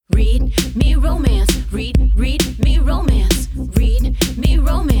Read me romance. Read me romance. Read me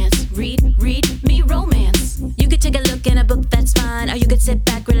romance. Read me romance. You could take a look in a book, that's fine. Or you could sit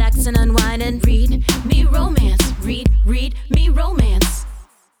back, relax, and unwind and read me romance. Read me romance.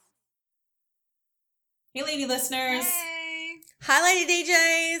 Hey, lady listeners. Hey. Hi, lady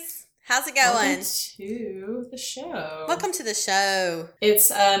DJs. How's it going? Welcome to the show. Welcome to the show.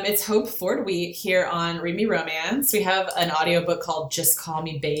 It's Hope Ford Week here on Read Me Romance. We have an audiobook called Just Call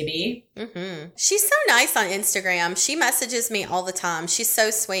Me Baby. Mm-hmm. She's so nice on Instagram. She messages me all the time. She's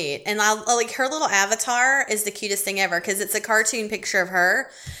so sweet. And I like her little avatar is the cutest thing ever because it's a cartoon picture of her.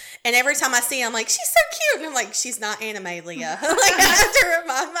 And every time I see her, I'm like, she's so cute. And I'm like, she's not anime, Leah. Like, I have to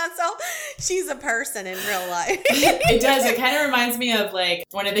remind myself she's a person in real life. It does. It kind of reminds me of like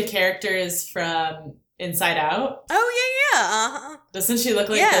one of the characters from Inside Out. Oh, yeah. Uh-huh. Doesn't she look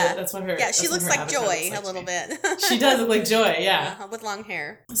like that's what her... Yeah, she looks like Joy like a little bit. She does look like Joy, yeah. With long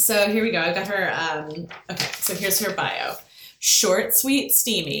hair. So here we go. I got her... okay, so here's her bio. Short, sweet,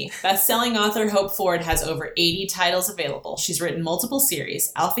 steamy. Best-selling author Hope Ford has over 80 titles available. She's written multiple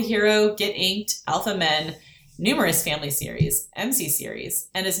series, Alpha Hero, Get Inked, Alpha Men, numerous family series, MC series,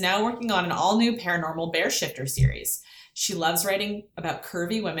 and is now working on an all-new paranormal Bear Shifter series. She loves writing about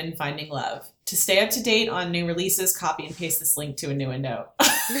curvy women finding love. To stay up to date on new releases, copy and paste this link to Innuendo.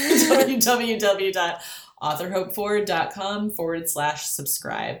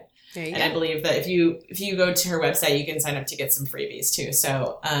 www.authorhopeford.com/subscribe. And I believe that if you go to her website, you can sign up to get some freebies too.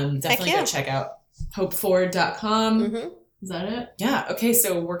 So definitely go check out hopeford.com. Mm-hmm. Is that it? Yeah. Okay.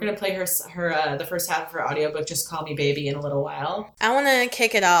 So we're going to play her the first half of her audiobook, Just Call Me Baby, in a little while. I want to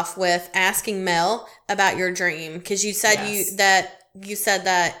kick it off with asking Mel about your dream because you said you said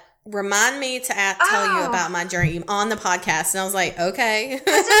that remind me to tell you about my dream on the podcast, and I was like, okay.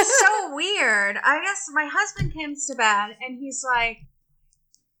 This is so weird. I guess my husband comes to bed and he's like,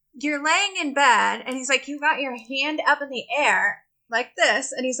 you're laying in bed, and he's like, you got your hand up in the air like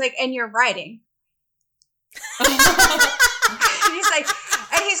this, and he's like, and you're writing. And he's like,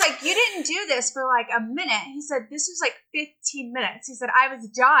 you didn't do this for like a minute. He said, this was like 15 minutes. He said, I was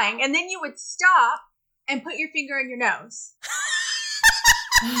dying, and then you would stop and put your finger in your nose.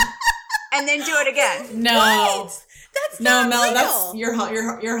 And then do it again. No. What? That's not Mel, real. that's you're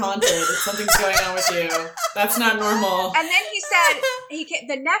haunted. Something's going on with you. That's not normal. And then he said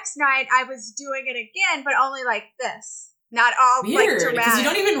the next night I was doing it again, but only like this, not all Weird, like because dramatic. you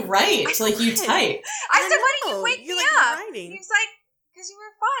don't even write. Like you type. I said, why didn't you wake You're me like up? writing. He was like, because you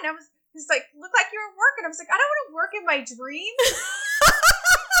were fun. He's like, looked like you were working. I was like, I don't want to work in my dream.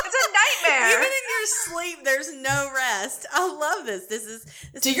 It's a nightmare. Even in your sleep, there's no rest. I love this.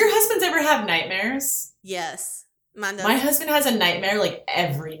 Do your husbands ever have nightmares? Yes. Mine does. My husband has a nightmare like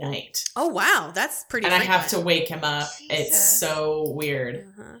every night. Oh, wow. That's pretty And frequent. I have to wake him up. Jesus. It's so weird.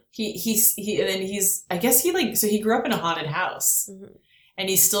 Uh-huh. He grew up in a haunted house. Mm-hmm. And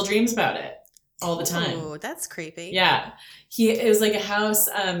he still dreams about it all the time. Oh, that's creepy. Yeah. It was like a house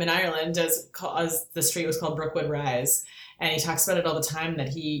in Ireland as the street was called Brookwood Rise. And he talks about it all the time that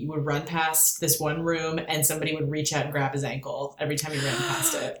he would run past this one room and somebody would reach out and grab his ankle every time he ran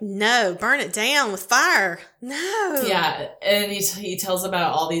past it. No, burn it down with fire. No. Yeah. And he tells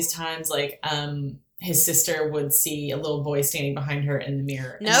about all these times like his sister would see a little boy standing behind her in the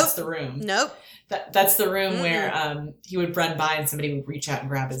mirror. And that's the room. Nope. That's the room where he would run by and somebody would reach out and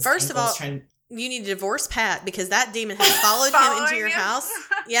grab his First ankles. of all, you need to divorce Pat because that demon has followed him into your house.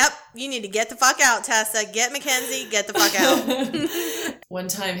 Yep. You need to get the fuck out, Tessa. Get Mackenzie. Get the fuck out. One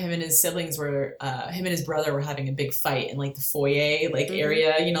time him and his siblings him and his brother were having a big fight in like the foyer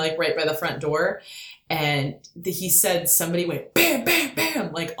area, like right by the front door. And he said somebody went bam, bam,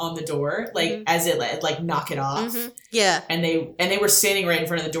 bam, like on the door, like as it like knock it off. Mm-hmm. Yeah. And they were standing right in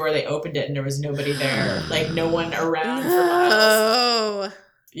front of the door. They opened it and there was nobody there, like no one around for miles. Oh.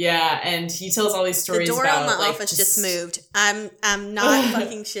 Yeah, and he tells all these stories the door about on my like, office just moved. I'm not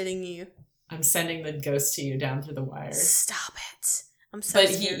fucking shitting you. I'm sending the ghost to you down through the wire. Stop it. I'm so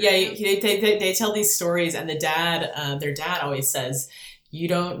scared. They tell these stories, and their dad always says, "You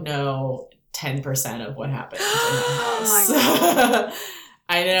don't know 10% of what happened in that house." Oh my God.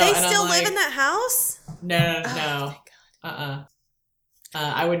 I know. They still live in that house? No. Oh, thank God.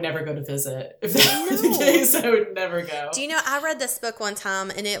 I would never go to visit. If that were the case, I would never go. Do you know, I read this book one time,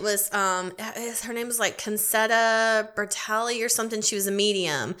 and it was, her name was like Concetta Bertelli or something. She was a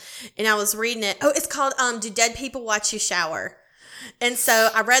medium, and I was reading it. Oh, it's called Do Dead People Watch You Shower? And so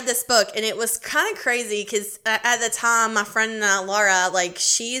I read this book, and it was kind of crazy because at the time, my friend Laura, like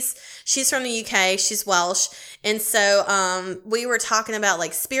she's from the UK, she's Welsh, and so we were talking about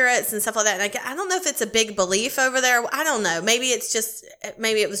like spirits and stuff like that. And I don't know if it's a big belief over there. I don't know. Maybe it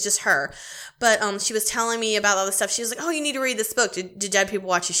was just her. But she was telling me about all this stuff. She was like, "Oh, you need to read this book. Did dead people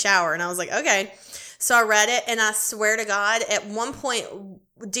watch you shower?" And I was like, "Okay." So I read it, and I swear to God, at one point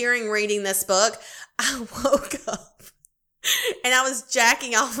during reading this book, I woke up. And I was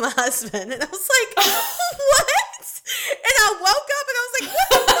jacking off my husband. And I was like, what? And I woke up and I was like, what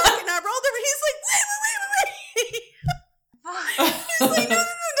the fuck? And I rolled over. He's like, wait. He's like, no,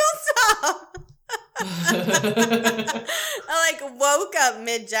 don't stop. I like woke up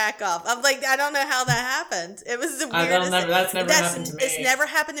mid jack off. I'm like, I don't know how that happened. It was the weirdest. That's never happened to me. It's never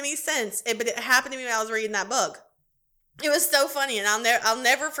happened to me since. But it happened to me when I was reading that book. It was so funny. And I'll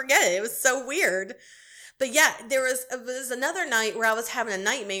never forget it. It was so weird. But yeah, there was another night where I was having a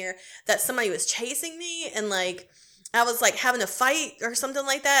nightmare that somebody was chasing me, and like I was like having a fight or something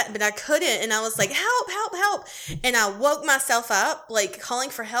like that, but I couldn't, and I was like, help, help, help. And I woke myself up, like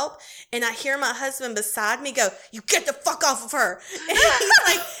calling for help, and I hear my husband beside me go, "You get the fuck off of her." And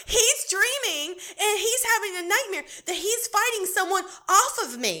he's dreaming, and he's having a nightmare that he's fighting someone off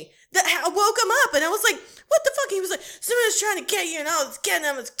of me. That I woke him up, and I was like, "What the fuck?" He was like, "Somebody was trying to get you, and I was getting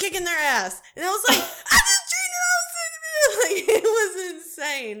them, I was kicking their ass." And I was like, "I just dreamed I was like, it was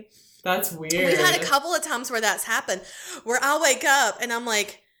insane." That's weird. We've had a couple of times where that's happened, where I'll wake up and I'm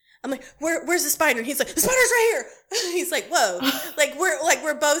like, where's the spider? And he's like, "The spider's right here." He's like, "Whoa!"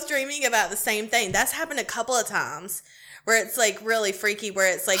 we're both dreaming about the same thing. That's happened a couple of times. Where it's like really freaky,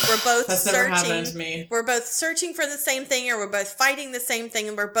 where it's like we're both That's searching. Never happened to me. We're both searching for the same thing, or we're both fighting the same thing,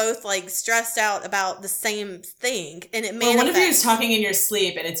 and we're both like stressed out about the same thing. And it manifests. One of you is talking in your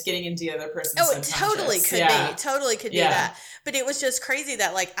sleep, and it's getting into the other person's subconscious. It totally could be. Totally could be that. But it was just crazy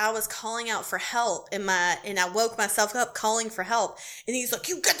that like I was calling out for help and I woke myself up calling for help, and he's like,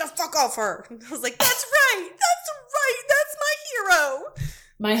 "You get the fuck off her." And I was like, "That's right. That's my hero."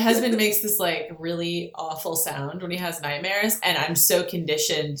 My husband makes this like really awful sound when he has nightmares, and I'm so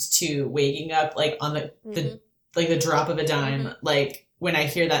conditioned to waking up like on the drop of a dime, like when I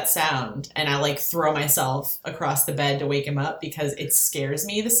hear that sound, and I like throw myself across the bed to wake him up because it scares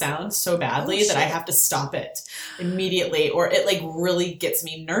me, the sound, so badly that I have to stop it immediately, or it like really gets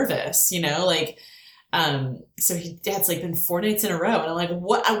me nervous, you know, like. So dad's like been 4 nights in a row, and I'm like,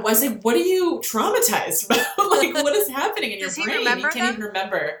 what? I was like, what are you traumatized about? Like, what is happening in your brain? He can't even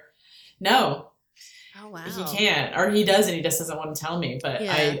remember. No. Oh wow. He can't, or he does, and he just doesn't want to tell me. But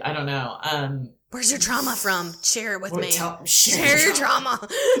yeah. I don't know. Where's your trauma from? Share it with me. Share your trauma.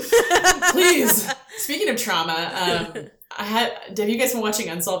 Please. Speaking of trauma, have you guys been watching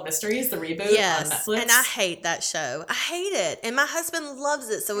Unsolved Mysteries, the reboot on Netflix? And I hate that show. I hate it, and my husband loves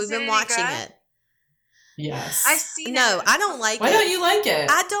it, so we've been watching it. Yes. I've seen it. No, I don't like it. Why don't you like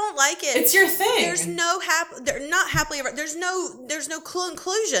it? I don't like it. It's your thing. There's no they're not happily ever. There's no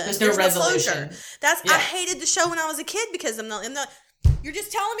conclusion. There's no resolution. Closure. I hated the show when I was a kid because I'm not you're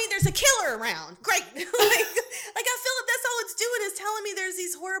just telling me there's a killer around. Great. like I feel like that's all it's doing is telling me there's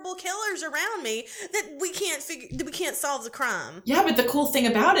these horrible killers around me that we can't solve the crime. Yeah, but the cool thing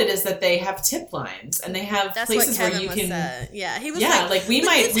about it is that they have tip lines, and they have places where you can. Yeah, he was like we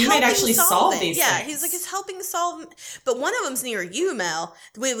might actually solve these. Yeah, things. he's like, it's helping solve. But one of them's near you, Mel.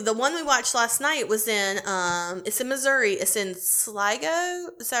 The one we watched last night was in it's in Missouri. It's in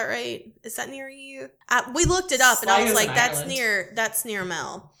Sligo. Is that right? Is that near you? We looked it up, Sligo's and I was like, that's Ireland. near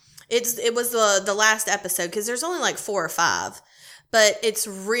Mel. It was the last episode because there's only like 4 or 5, but it's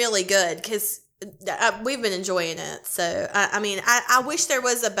really good because we've been enjoying it. So I wish there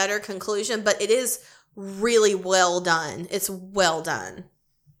was a better conclusion, but it is really well done. It's well done.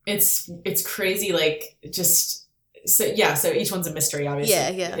 It's crazy, like just so each one's a mystery,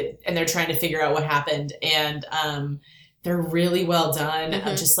 obviously. Yeah. And they're trying to figure out what happened, and they're really well done.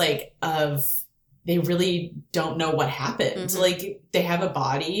 They really don't know what happened. Mm-hmm. Like they have a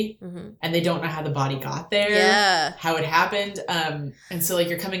body, and they don't know how the body got there, how it happened. And so like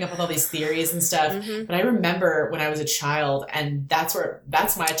you're coming up with all these theories and stuff. Mm-hmm. But I remember when I was a child, and that's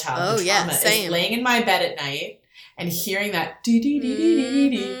my childhood trauma. Same. Is laying in my bed at night and hearing that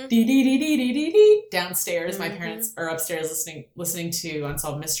downstairs. My parents are upstairs listening to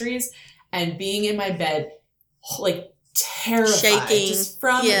Unsolved Mysteries, and being in my bed like terrified, shaking, just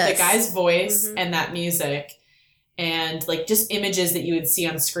from the guy's voice and that music, and like just images that you would see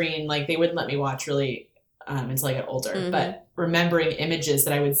on screen. Like they wouldn't let me watch really until I got older, but remembering images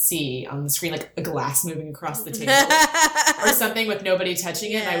that I would see on the screen, like a glass moving across the table or something with nobody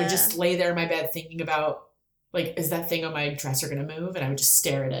touching it, and I would just lay there in my bed thinking about like, is that thing on my dresser going to move? And I would just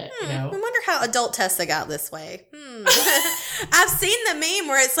stare at it, you know? I wonder how adult Tessa got this way. I've seen the meme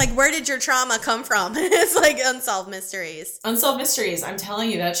where it's like, where did your trauma come from? It's like Unsolved Mysteries. Unsolved Mysteries. I'm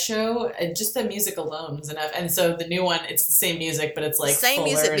telling you, that show, just the music alone was enough. And so the new one, it's the same music, but it's like same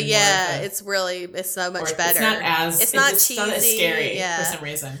music, but it's so much better. It's not cheesy. It's not as scary for some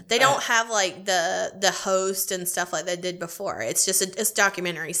reason. They don't have like the host and stuff like they did before. It's just it's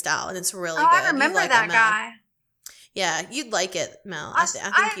documentary style, and it's really good. I remember that guy. Yeah, you'd like it, Mel. I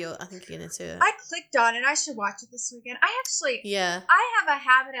think you get into it. I clicked on it. I should watch it this weekend. I have a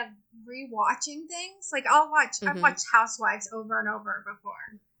habit of rewatching things. Like I've watched Housewives over and over before.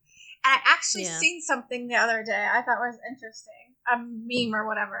 And I actually seen something the other day I thought was interesting. A meme or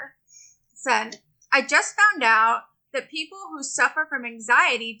whatever. Said, I just found out that people who suffer from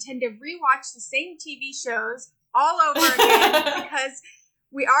anxiety tend to rewatch the same TV shows all over again because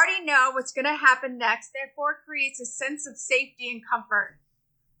we already know what's going to happen next, therefore creates a sense of safety and comfort.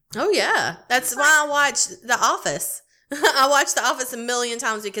 Oh, yeah. That's why I watch The Office. I watch The Office a million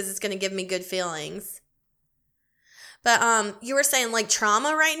times because it's going to give me good feelings. But you were saying like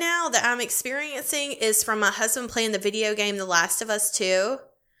trauma right now that I'm experiencing is from my husband playing the video game The Last of Us 2.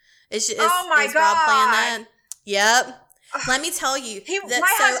 Oh my God. Rob playing that? Yep. Let me tell you. My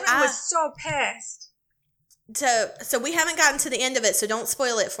husband was so pissed. So we haven't gotten to the end of it, so don't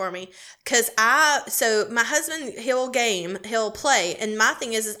spoil it for me. So my husband, he'll play, and my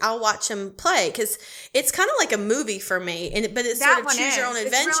thing is I'll watch him play because it's kind of like a movie for me, but it's sort of choose your own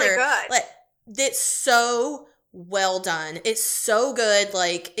adventure. It's really good. Like it's so well done. It's so good.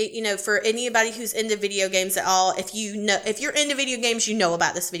 Like for anybody who's into video games at all, if you're into video games, you know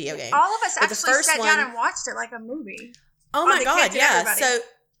about this video game. All of us actually sat down and watched it like a movie. Oh my God, yeah. So.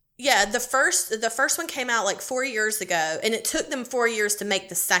 Yeah, the first one came out like 4 years ago, and it took them 4 years to make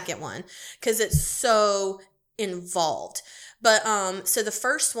the second one because it's so involved. But so the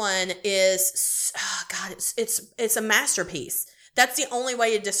first one is it's a masterpiece. That's the only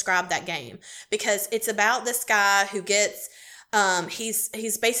way to describe that game because it's about this guy who gets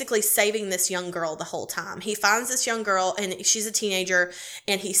he's basically saving this young girl the whole time. He finds this young girl and she's a teenager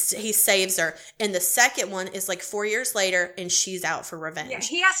and he saves her. And the second one is like 4 years later and she's out for revenge. Yeah,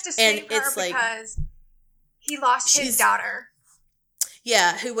 he has to save her because he lost his daughter.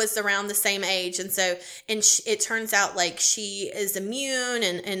 Yeah, who was around the same age. And so, it turns out like she is immune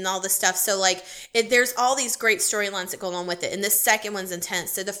and all this stuff. So like there's all these great storylines that go along with it. And this second one's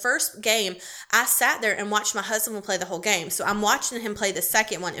intense. So the first game, I sat there and watched my husband play the whole game. So I'm watching him play the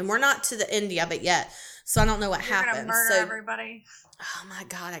second one and we're not to the end of it yet. So I don't know what happens. You're gonna murder everybody. Oh my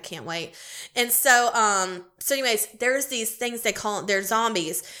God, I can't wait. And so anyways, there's these things they're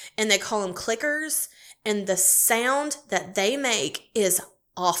zombies and they call them clickers. And the sound that they make is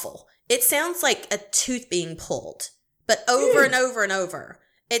awful. It sounds like a tooth being pulled, but over and over and over.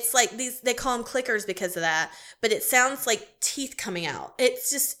 It's like they call them clickers because of that, but it sounds like teeth coming out.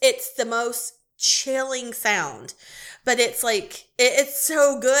 It's the most chilling sound, but it's like, it's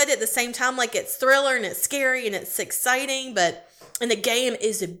so good at the same time. Like it's thriller and it's scary and it's exciting, and the game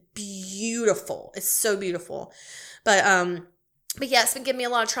is beautiful. It's so beautiful. But yeah, it's been giving me a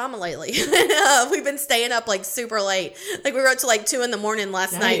lot of trauma lately. We've been staying up like super late. Like we were up to like 2 a.m.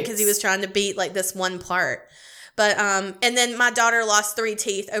 last night because he was trying to beat like this one part. But and then my daughter lost 3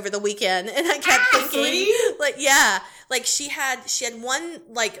 teeth over the weekend, and I kept thinking, 3? like, yeah, like she had one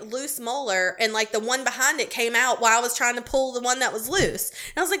like loose molar, and like the one behind it came out while I was trying to pull the one that was loose.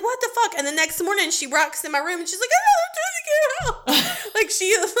 And I was like, what the fuck? And the next morning she rocks in my room and she's like, oh, I'm trying to get out. Like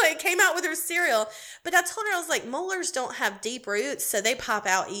she like came out with her cereal. But I told her, I was like, molars don't have deep roots, so they pop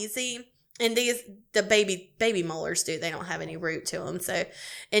out easy. And the baby molars do. They don't have any root to them. So,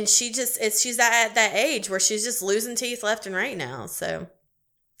 and she's at that age where she's just losing teeth left and right now. So,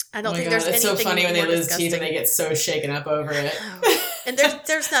 I don't think there's anything. It's so funny when they lose teeth and they get so shaken up over it. And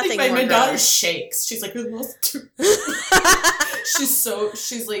there's nothing. Like my daughter gross. shakes. She's like,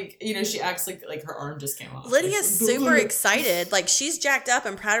 she's like, she acts like her arm just came off. Lydia's super excited. Like she's jacked up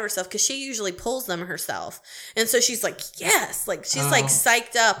and proud of herself because she usually pulls them herself. And so she's like, yes, like she's like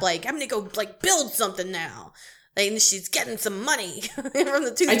psyched up. Like I'm going to go like build something now. Like she's getting some money from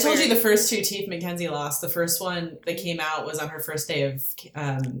the tooth. I told you the first 2 teeth Mackenzie lost. The first one that came out was on her first day of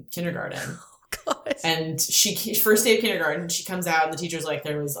kindergarten. God. And first day of kindergarten, she comes out and the teacher's like,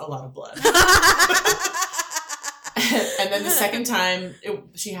 there was a lot of blood. And then the second time,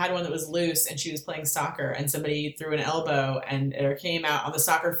 she had one that was loose and she was playing soccer and somebody threw an elbow and it came out on the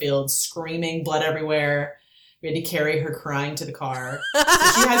soccer field screaming, blood everywhere. We had to carry her crying to the car. So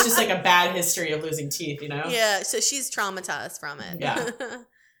she has just like a bad history of losing teeth, Yeah, so she's traumatized from it. Yeah.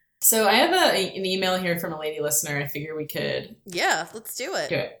 So I have an email here from a lady listener. I figure we could Yeah, let's do it.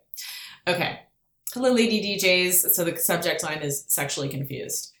 do it. Okay. Hello, Lady DJs. So the subject line is sexually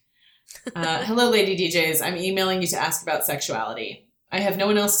confused. Hello, Lady DJs. I'm emailing you to ask about sexuality. I have no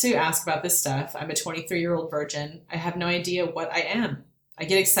one else to ask about this stuff. I'm a 23-year-old virgin. I have no idea what I am. I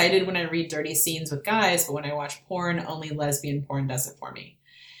get excited when I read dirty scenes with guys, but when I watch porn, only lesbian porn does it for me.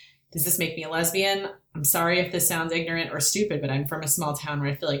 Does this make me a lesbian? I'm sorry if this sounds ignorant or stupid, but I'm from a small town where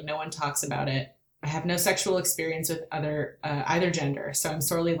I feel like no one talks about it. I have no sexual experience with either gender, so I'm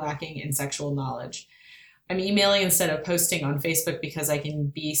sorely lacking in sexual knowledge. I'm emailing instead of posting on Facebook because I can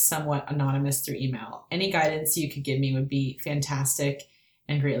be somewhat anonymous through email. Any guidance you could give me would be fantastic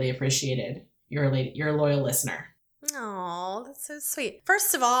and greatly appreciated. You're a loyal listener. Oh, that's so sweet.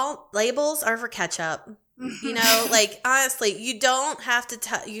 First of all, labels are for ketchup. You know, like honestly, you don't have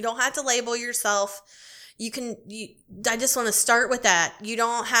to label yourself. I just want to start with that. You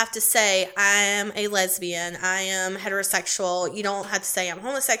don't have to say I am a lesbian, I am heterosexual. You don't have to say I'm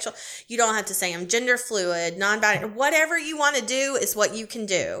homosexual. You don't have to say I'm gender fluid, non-binary. Whatever you want to do is what you can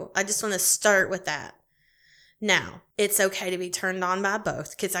do. I just want to start with that. Now, it's okay to be turned on by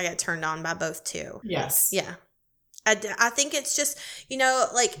both because I got turned on by both too. Yes. Yeah. I think it's just,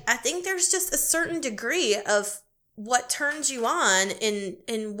 I think there's just a certain degree of what turns you on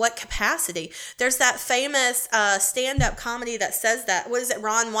in what capacity. There's that famous stand-up comedy that says that. What is it?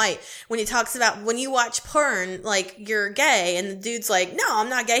 Ron White, when he talks about when you watch porn, like you're gay, and the dude's like, no, I'm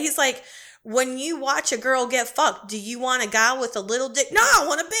not gay. He's like, when you watch a girl get fucked, do you want a guy with a little dick? No, I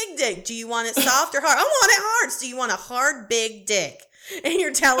want a big dick. Do you want it soft or hard? I want it hard. So do you want a hard, big dick? And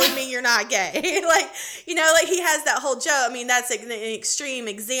you're telling me you're not gay. He has that whole joke. I mean, that's an extreme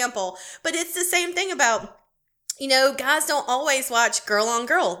example, but it's the same thing about, guys don't always watch girl on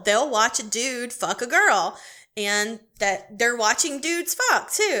girl. They'll watch a dude fuck a girl, and that they're watching dudes fuck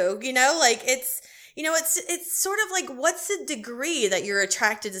too. It's sort of like, what's the degree that you're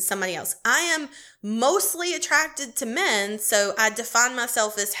attracted to somebody else? I am mostly attracted to men, so I define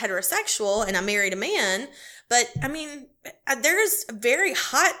myself as heterosexual, and I married a man. But I mean, there's very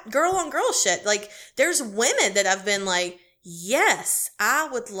hot girl on girl shit. Like, there's women that I've been like, yes, I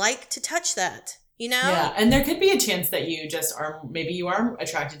would like to touch that. Yeah, and there could be a chance that you just are, maybe you are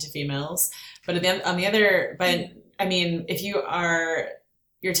attracted to females, but I mean, if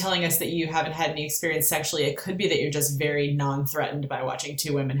you're telling us that you haven't had any experience sexually, it could be that you're just very non-threatened by watching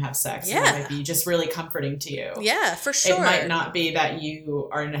two women have sex. Yeah. It might be just really comforting to you. Yeah, for sure. It might not be that you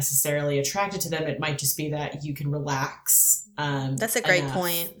are necessarily attracted to them. It might just be that you can relax. That's a great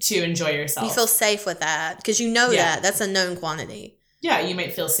point. To enjoy yourself. You feel safe with that because that's a known quantity. Yeah, you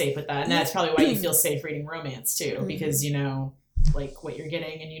might feel safe with that. And that's probably why you feel safe reading romance too, because you know, like what you're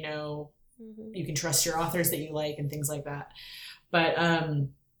getting, and you can trust your authors that you like and things like that. But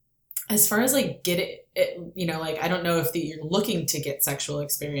as far as like I don't know if you're looking to get sexual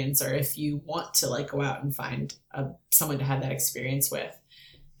experience or if you want to like go out and find someone to have that experience with.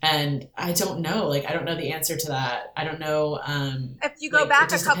 And I don't know, like, I don't know the answer to that. I don't know. If you go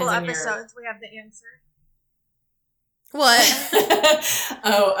back a couple episodes, we have the answer. What?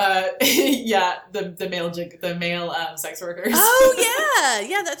 Yeah, the male sex workers. Oh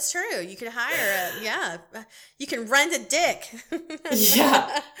yeah, that's true. You can hire you can rent a dick.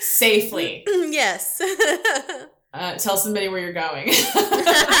 Yeah, safely. Yes. Tell somebody where you're going.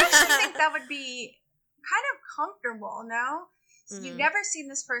 I actually think that would be kind of comfortable. No, so you've never seen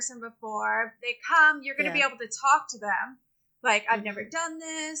this person before. They come, you're going to be able to talk to them. Like, I've never done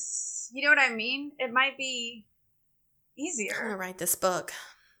this. You know what I mean? It might be easier. I'm gonna write this book.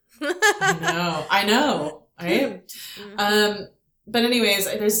 I know. Right? But anyways,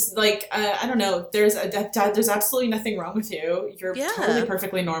 there's like I don't know. There's absolutely nothing wrong with you. You're totally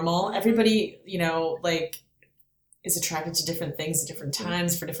perfectly normal. Everybody, is attracted to different things at different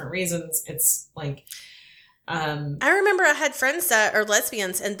times for different reasons. It's like. I remember I had friends that are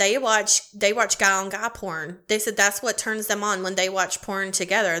lesbians, and they watch guy on guy porn. They said that's what turns them on when they watch porn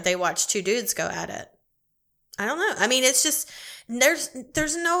together. They watch two dudes go at it. I don't know. I mean, it's just there's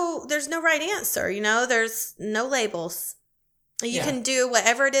no right answer. There's no labels. You can do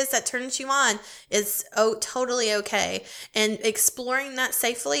whatever it is that turns you on is totally okay. And exploring that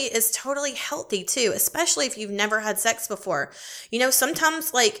safely is totally healthy too, especially if you've never had sex before.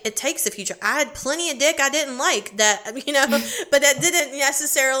 Sometimes like it takes a few I had plenty of dick I didn't like that, but that didn't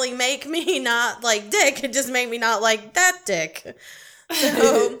necessarily make me not like dick. It just made me not like that dick.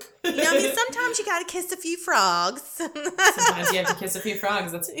 So, sometimes you gotta kiss a few frogs. Sometimes you have to kiss a few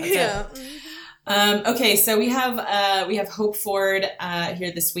frogs. That's it. Okay, so we have Hope Ford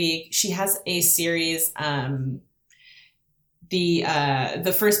here this week. She has a series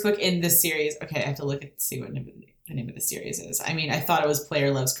the first book in this series. Okay, I have to look at see what the name of the series is. I mean, I thought it was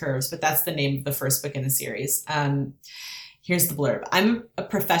Player Loves Curves, but that's the name of the first book in the series. Here's the blurb. I'm a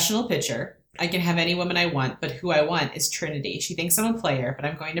professional pitcher. I can have any woman I want, but who I want is Trinity. She thinks I'm a player, but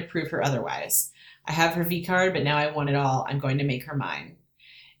I'm going to prove her otherwise. I have her V card, but now I want it all. I'm going to make her mine.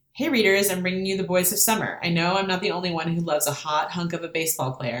 Hey readers, I'm bringing you The Boys of Summer. I know I'm not the only one who loves a hot hunk of a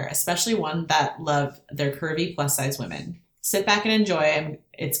baseball player, especially one that love their curvy plus-size women. Sit back and enjoy.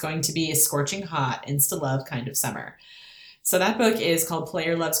 It's going to be a scorching hot, insta-love kind of summer. So that book is called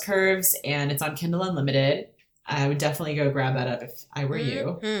Player Loves Curves, and it's on Kindle Unlimited. I would definitely go grab that up if I were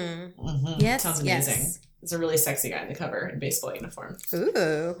you. Yes, Sounds amazing. yes. There's a really sexy guy in the cover in baseball uniform.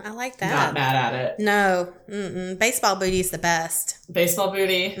 Ooh, I like that. Not mad at it. No, baseball booty's the best. Baseball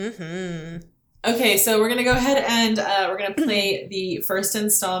booty. Okay, so we're going to go ahead and we're going to play the first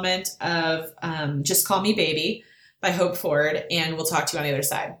installment of Just Call Me Baby by Hope Ford, and we'll talk to you on the other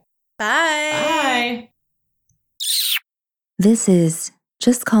side. Bye. Bye. This is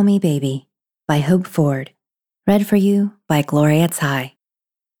Just Call Me Baby by Hope Ford, read for you by Gloria Tsai.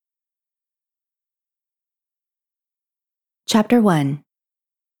 Chapter 1.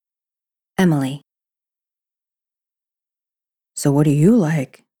 Emily. So what do you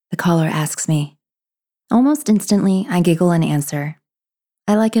like? The caller asks me. Almost instantly, I giggle and answer.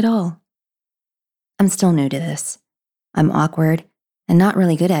 I like it all. I'm still new to this. I'm awkward and not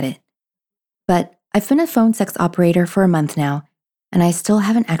really good at it. But I've been a phone sex operator for a month now, and I still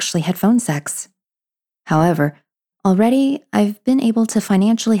haven't actually had phone sex. However, already I've been able to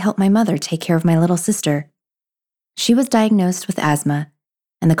financially help my mother take care of my little sister. She was diagnosed with asthma,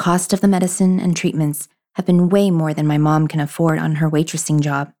 and the cost of the medicine and treatments have been way more than my mom can afford on her waitressing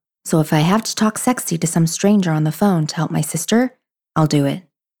job. So if I have to talk sexy to some stranger on the phone to help my sister, I'll do it.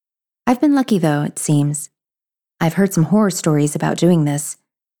 I've been lucky though, it seems. I've heard some horror stories about doing this,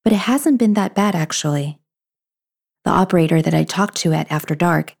 but it hasn't been that bad actually. The operator that I talked to at After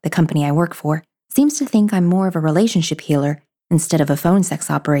Dark, the company I work for, seems to think I'm more of a relationship healer instead of a phone sex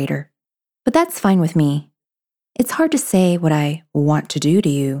operator. But that's fine with me. It's hard to say what I want to do to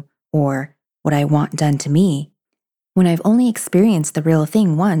you or what I want done to me when I've only experienced the real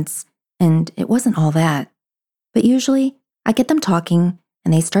thing once, and it wasn't all that. But usually, I get them talking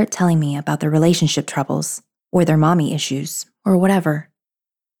and they start telling me about their relationship troubles or their mommy issues or whatever.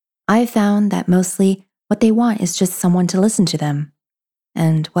 I've found that mostly what they want is just someone to listen to them.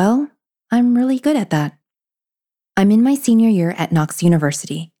 And, well, I'm really good at that. I'm in my senior year at Knox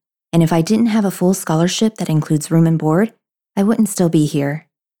University, and if I didn't have a full scholarship that includes room and board, I wouldn't still be here.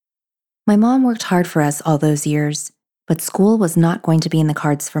 My mom worked hard for us all those years, but school was not going to be in the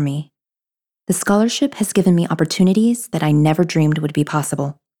cards for me. The scholarship has given me opportunities that I never dreamed would be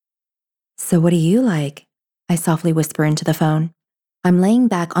possible. So what do you like? I softly whisper into the phone. I'm laying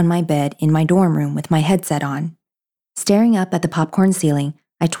back on my bed in my dorm room with my headset on. Staring up at the popcorn ceiling,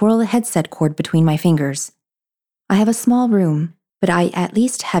 I twirl the headset cord between my fingers. I have a small room, but I at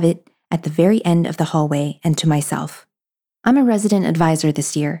least have it at the very end of the hallway and to myself. I'm a resident advisor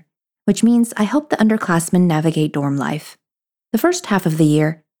this year, which means I help the underclassmen navigate dorm life. The first half of the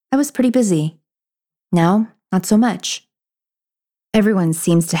year, I was pretty busy. Now, not so much. Everyone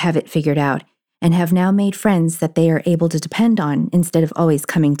seems to have it figured out and have now made friends that they are able to depend on instead of always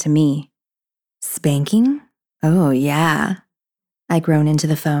coming to me. Spanking? Oh, yeah. I groan into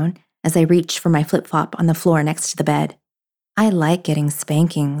the phone as I reach for my flip-flop on the floor next to the bed. I like getting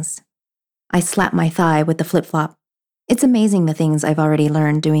spankings. I slap my thigh with the flip-flop. It's amazing the things I've already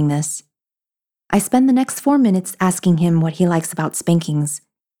learned doing this. I spend the next 4 minutes asking him what he likes about spankings,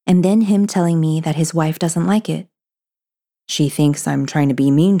 and then him telling me that his wife doesn't like it. She thinks I'm trying to be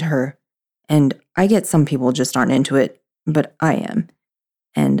mean to her, and I get some people just aren't into it, but I am,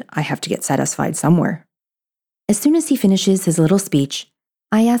 and I have to get satisfied somewhere. As soon as he finishes his little speech,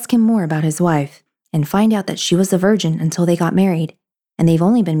 I ask him more about his wife and find out that she was a virgin until they got married, and they've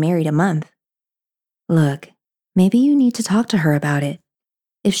only been married a month. Look, maybe you need to talk to her about it.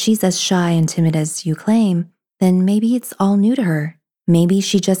 If she's as shy and timid as you claim, then maybe it's all new to her. Maybe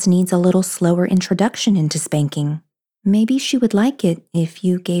she just needs a little slower introduction into spanking. Maybe she would like it if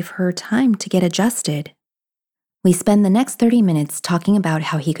you gave her time to get adjusted. We spend the next 30 minutes talking about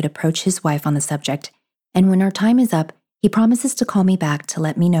how he could approach his wife on the subject, and when our time is up, he promises to call me back to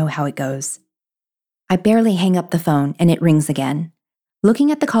let me know how it goes. I barely hang up the phone and it rings again.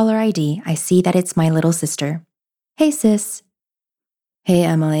 Looking at the caller ID, I see that it's my little sister. Hey, sis. Hey,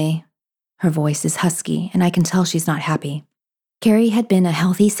 Emily. Her voice is husky, and I can tell she's not happy. Carrie had been a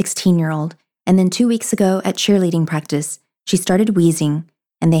healthy 16-year-old, and then 2 weeks ago at cheerleading practice, she started wheezing,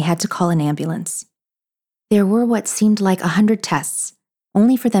 and they had to call an ambulance. There were what seemed like 100 tests,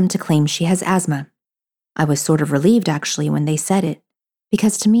 only for them to claim she has asthma. I was sort of relieved, actually, when they said it,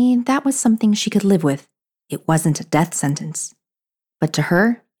 because to me, that was something she could live with. It wasn't a death sentence. But to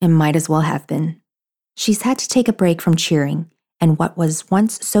her, it might as well have been. She's had to take a break from cheering, and what was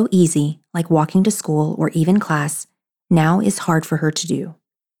once so easy, like walking to school or even class, now is hard for her to do.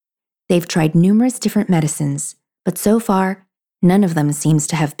 They've tried numerous different medicines, but so far, none of them seems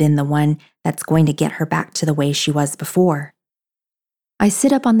to have been the one that's going to get her back to the way she was before. I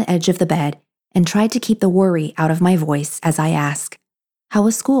sit up on the edge of the bed and try to keep the worry out of my voice as I ask, "How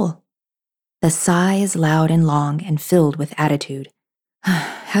was school?" The sigh is loud and long and filled with attitude.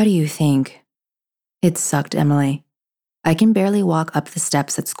 "How do you think?" It sucked, Emily. I can barely walk up the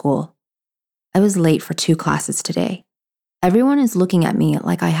steps at school. I was late for 2 classes today. Everyone is looking at me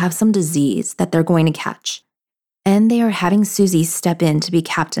like I have some disease that they're going to catch, and they are having Susie step in to be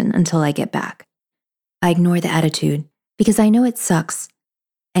captain until I get back. I ignore the attitude because I know it sucks,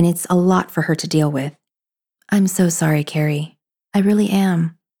 and it's a lot for her to deal with. I'm so sorry, Carrie. I really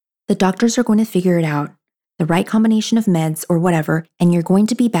am. The doctors are going to figure it out, the right combination of meds or whatever, and you're going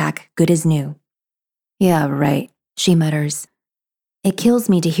to be back good as new. Yeah, right, she mutters. It kills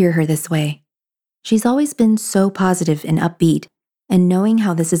me to hear her this way. She's always been so positive and upbeat, and knowing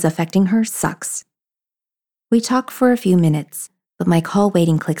how this is affecting her sucks. We talk for a few minutes, but my call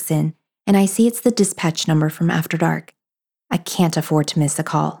waiting clicks in, and I see it's the dispatch number from After Dark. I can't afford to miss a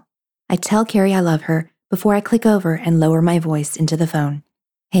call. I tell Carrie I love her before I click over and lower my voice into the phone.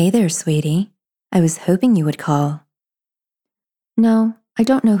 Hey there, sweetie. I was hoping you would call. No, I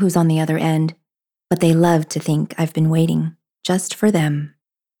don't know who's on the other end, but they love to think I've been waiting just for them.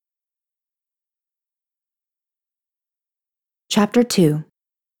 Chapter 2.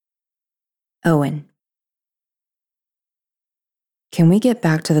 Owen. Can we get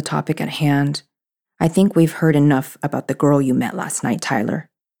back to the topic at hand? I think we've heard enough about the girl you met last night, Tyler.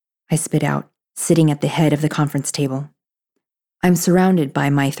 I spit out, sitting at the head of the conference table. I'm surrounded by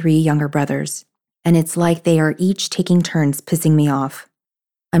my 3 younger brothers, and it's like they are each taking turns pissing me off.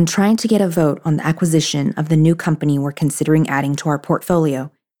 I'm trying to get a vote on the acquisition of the new company we're considering adding to our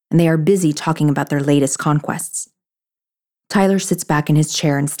portfolio, and they are busy talking about their latest conquests. Tyler sits back in his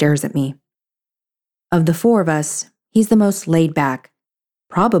chair and stares at me. Of the 4 of us, he's the most laid back,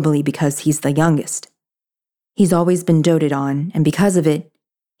 probably because he's the youngest. He's always been doted on, and because of it,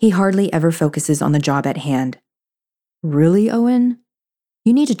 he hardly ever focuses on the job at hand. Really, Owen?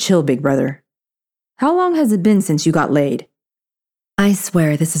 You need to chill, big brother. How long has it been since you got laid? I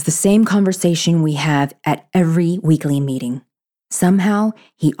swear this is the same conversation we have at every weekly meeting. Somehow,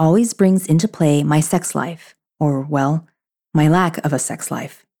 he always brings into play my sex life, or, well, my lack of a sex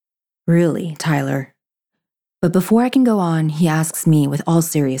life. Really, Tyler. But before I can go on, he asks me with all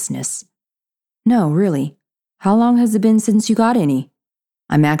seriousness. No, really. How long has it been since you got any?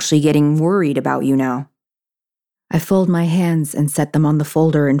 I'm actually getting worried about you now. I fold my hands and set them on the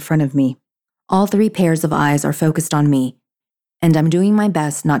folder in front of me. All 3 pairs of eyes are focused on me, and I'm doing my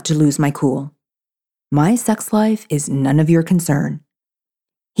best not to lose my cool. My sex life is none of your concern.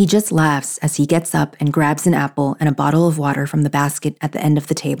 He just laughs as he gets up and grabs an apple and a bottle of water from the basket at the end of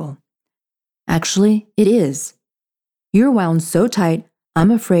the table. Actually, it is. You're wound so tight, I'm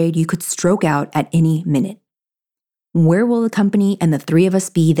afraid you could stroke out at any minute. Where will the company and the 3 of us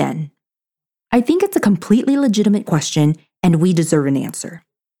be then? I think it's a completely legitimate question, and we deserve an answer.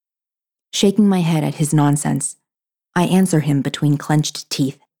 Shaking my head at his nonsense, I answer him between clenched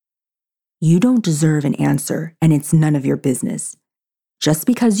teeth. You don't deserve an answer, and it's none of your business. Just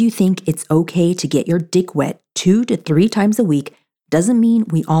because you think it's okay to get your dick wet 2 to 3 times a week doesn't mean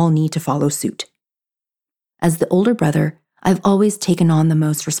we all need to follow suit. As the older brother, I've always taken on the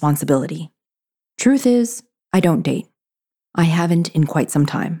most responsibility. Truth is, I don't date. I haven't in quite some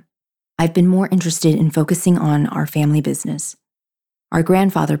time. I've been more interested in focusing on our family business. Our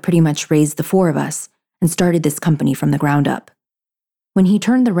grandfather pretty much raised the 4 of us and started this company from the ground up. When he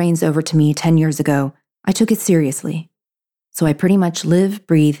turned the reins over to me 10 years ago, I took it seriously. So I pretty much live,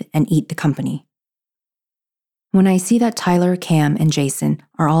 breathe, and eat the company. When I see that Tyler, Cam, and Jason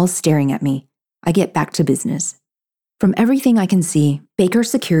are all staring at me, I get back to business. From everything I can see, Baker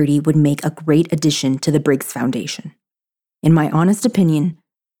Security would make a great addition to the Briggs Foundation. In my honest opinion,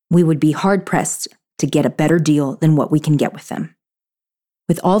 we would be hard-pressed to get a better deal than what we can get with them.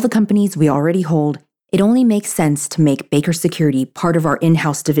 With all the companies we already hold, it only makes sense to make Baker Security part of our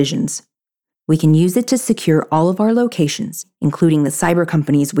in-house divisions. We can use it to secure all of our locations, including the cyber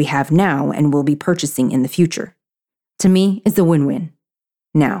companies we have now and will be purchasing in the future. To me, it's a win-win.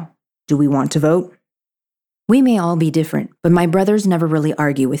 Now, do we want to vote? We may all be different, but my brothers never really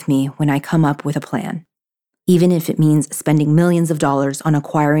argue with me when I come up with a plan. even if it means spending millions of dollars on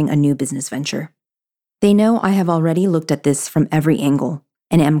acquiring a new business venture. They know I have already looked at this from every angle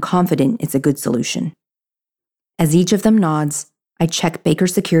and am confident it's a good solution. As each of them nods, I check Baker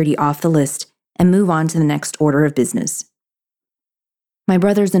Security off the list and move on to the next order of business. My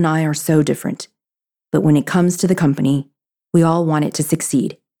brothers and I are so different, but when it comes to the company, we all want it to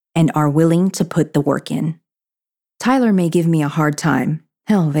succeed and are willing to put the work in. Tyler may give me a hard time,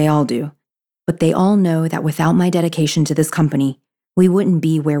 hell, they all do, but they all know that without my dedication to this company, we wouldn't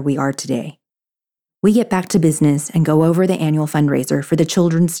be where we are today. We get back to business and go over the annual fundraiser for the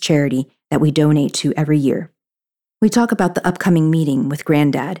children's charity that we donate to every year. We talk about the upcoming meeting with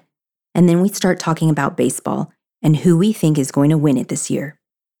Granddad, and then we start talking about baseball and who we think is going to win it this year.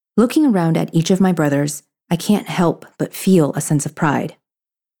 Looking around at each of my brothers, I can't help but feel a sense of pride.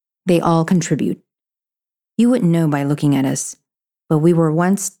 They all contribute. You wouldn't know by looking at us, but we were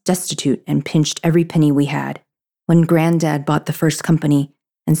once destitute and pinched every penny we had. When Granddad bought the first company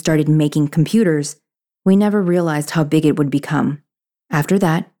and started making computers, we never realized how big it would become. After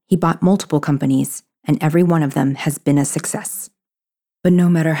that, he bought multiple companies, and every one of them has been a success. But no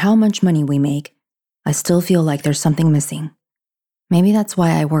matter how much money we make, I still feel like there's something missing. Maybe that's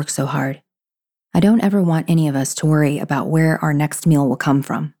why I work so hard. I don't ever want any of us to worry about where our next meal will come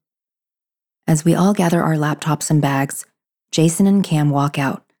from. As we all gather our laptops and bags, Jason and Cam walk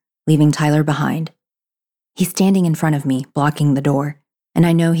out, leaving Tyler behind. He's standing in front of me, blocking the door, and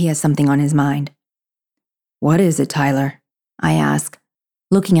I know he has something on his mind. "What is it, Tyler?" I ask,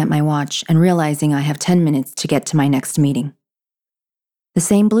 looking at my watch and realizing I have 10 minutes to get to my next meeting. The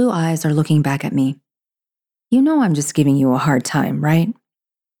same blue eyes are looking back at me. "You know I'm just giving you a hard time, right?"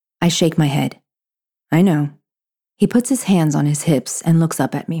 I shake my head. "I know." He puts his hands on his hips and looks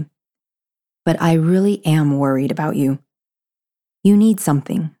up at me. "But I really am worried about you. You need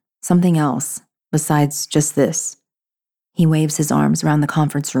something else, besides just this." He waves his arms around the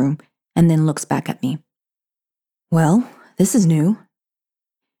conference room and then looks back at me. "Well, this is new."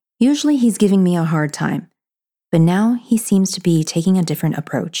 Usually he's giving me a hard time, but now he seems to be taking a different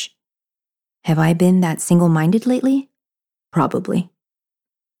approach. Have I been that single-minded lately? Probably.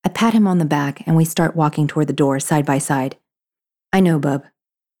 I pat him on the back and we start walking toward the door side by side. "I know, bub.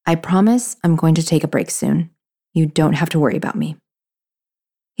 I promise I'm going to take a break soon. You don't have to worry about me."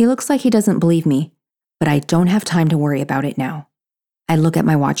 He looks like he doesn't believe me, but I don't have time to worry about it now. I look at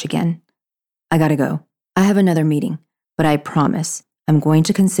my watch again. "I gotta go. I have another meeting, but I promise I'm going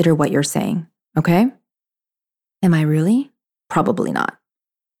to consider what you're saying, okay?" Am I really? Probably not.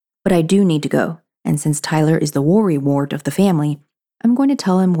 But I do need to go, and since Tyler is the worry ward of the family, I'm going to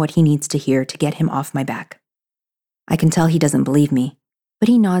tell him what he needs to hear to get him off my back. I can tell he doesn't believe me, but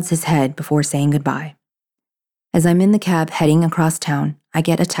he nods his head before saying goodbye. As I'm in the cab heading across town, I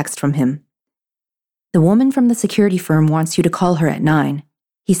get a text from him. "The woman from the security firm wants you to call her at 9.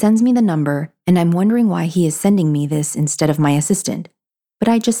 He sends me the number, and I'm wondering why he is sending me this instead of my assistant. But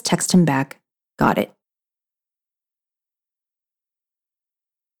I just text him back, got it."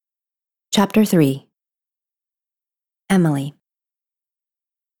 Chapter 3. Emily.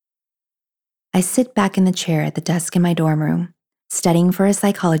 I sit back in the chair at the desk in my dorm room, studying for a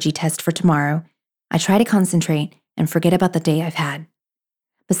psychology test for tomorrow. I try to concentrate and forget about the day I've had.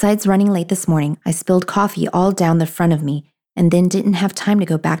 Besides running late this morning, I spilled coffee all down the front of me and then didn't have time to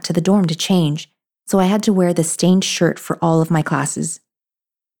go back to the dorm to change, so I had to wear the stained shirt for all of my classes.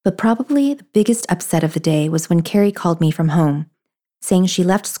 But probably the biggest upset of the day was when Carrie called me from home, saying she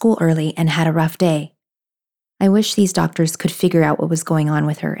left school early and had a rough day. I wish these doctors could figure out what was going on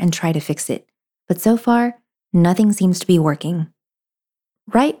with her and try to fix it, but so far, nothing seems to be working.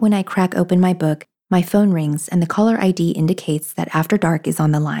 Right when I crack open my book, my phone rings and the caller ID indicates that After Dark is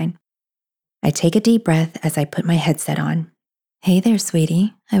on the line. I take a deep breath as I put my headset on. "Hey there,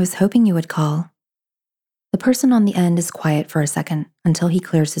 sweetie. I was hoping you would call." The person on the end is quiet for a second until he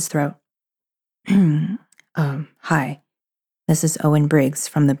clears his throat. Hi. This is Owen Briggs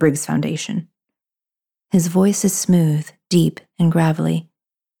from the Briggs Foundation." His voice is smooth, deep, and gravelly,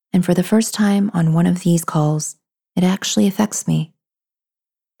 and for the first time on one of these calls, it actually affects me.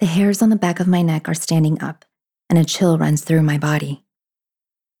 The hairs on the back of my neck are standing up, and a chill runs through my body.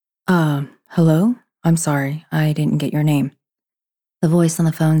 Hello? I'm sorry, I didn't get your name." The voice on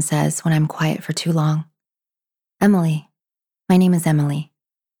the phone says when I'm quiet for too long. "Emily. My name is Emily."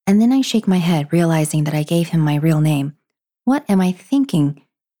 And then I shake my head, realizing that I gave him my real name. What am I thinking?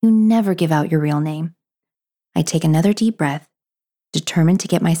 You never give out your real name. I take another deep breath, determined to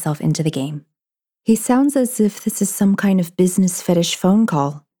get myself into the game. He sounds as if this is some kind of business fetish phone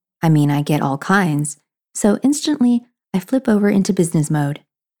call. I mean, I get all kinds, so instantly I flip over into business mode.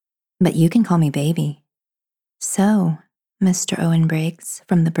 "But you can call me baby." So, Mr. Owen Briggs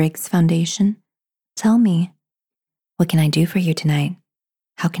from the Briggs Foundation, tell me, what can I do for you tonight?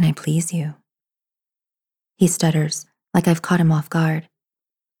 How can I please you? He stutters, like I've caught him off guard.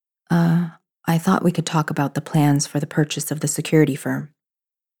 I thought we could talk about the plans for the purchase of the security firm.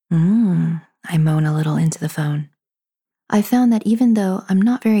 I moan a little into the phone. I found that even though I'm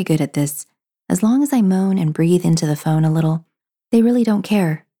not very good at this, as long as I moan and breathe into the phone a little, they really don't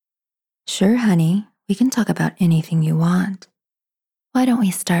care. Sure, honey, we can talk about anything you want. Why don't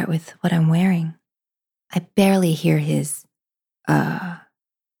we start with what I'm wearing? I barely hear his,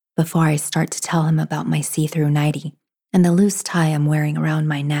 before I start to tell him about my see-through nightie and the loose tie I'm wearing around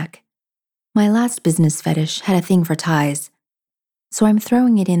my neck. My last business fetish had a thing for ties, so I'm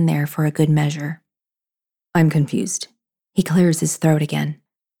throwing it in there for a good measure. I'm confused. He clears his throat again.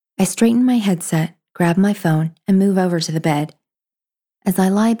 I straighten my headset, grab my phone, and move over to the bed. As I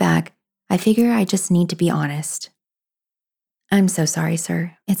lie back, I figure I just need to be honest. I'm so sorry,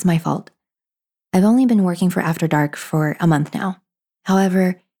 sir. It's my fault. I've only been working for After Dark for a month now.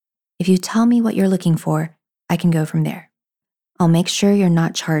 However, if you tell me what you're looking for, I can go from there. I'll make sure you're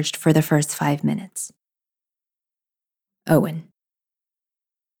not charged for the first 5 minutes. Owen.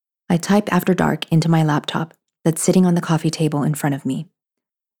 I type After Dark into my laptop that's sitting on the coffee table in front of me.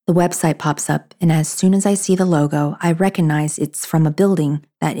 The website pops up, and as soon as I see the logo, I recognize it's from a building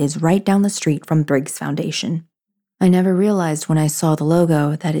that is right down the street from Briggs Foundation. I never realized when I saw the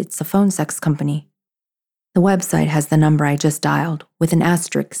logo that it's a phone sex company. The website has the number I just dialed, with an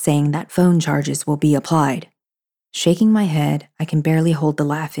asterisk saying that phone charges will be applied. Shaking my head, I can barely hold the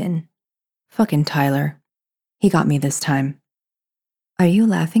laugh in. Fucking Tyler. He got me this time. Are you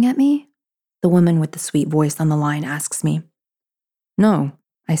laughing at me? The woman with the sweet voice on the line asks me. No,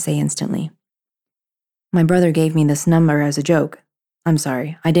 I say instantly. My brother gave me this number as a joke. I'm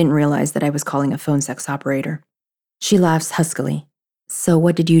sorry, I didn't realize that I was calling a phone sex operator. She laughs huskily. So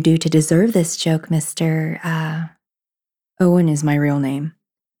what did you do to deserve this joke, Mr. Owen is my real name.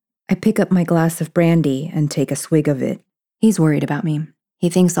 I pick up my glass of brandy and take a swig of it. He's worried about me. He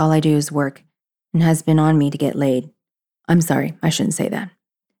thinks all I do is work and has been on me to get laid. I'm sorry, I shouldn't say that.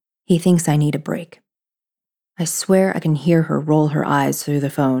 He thinks I need a break. I swear I can hear her roll her eyes through the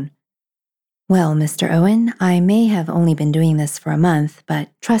phone. Well, Mr. Owen, I may have only been doing this for a month, but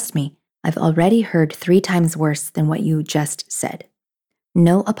trust me, I've already heard 3 times worse than what you just said.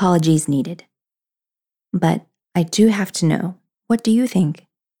 No apologies needed. But I do have to know, what do you think?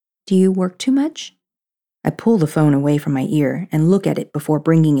 Do you work too much? I pull the phone away from my ear and look at it before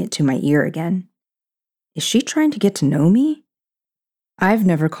bringing it to my ear again. Is she trying to get to know me? I've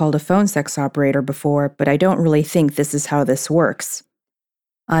never called a phone sex operator before, but I don't really think this is how this works.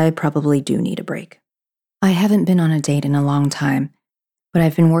 I probably do need a break. I haven't been on a date in a long time, but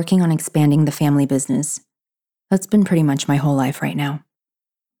I've been working on expanding the family business. That's been pretty much my whole life right now.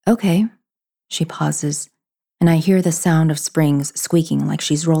 Okay. She pauses, and I hear the sound of springs squeaking like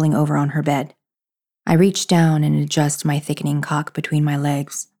she's rolling over on her bed. I reach down and adjust my thickening cock between my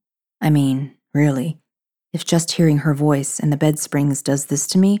legs. I mean, really, if just hearing her voice and the bed springs does this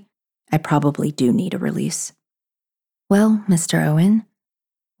to me, I probably do need a release. Well, Mr. Owen,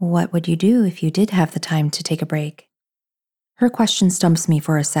 what would you do if you did have the time to take a break? Her question stumps me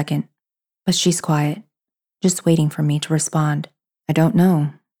for a second, but she's quiet, just waiting for me to respond. I don't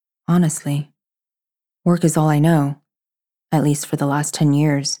know, honestly. Work is all I know, at least for the last 10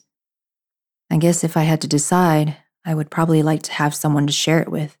 years. I guess if I had to decide, I would probably like to have someone to share it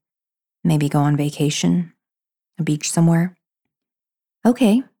with. Maybe go on vacation, a beach somewhere.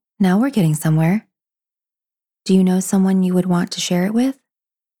 Okay, now we're getting somewhere. Do you know someone you would want to share it with?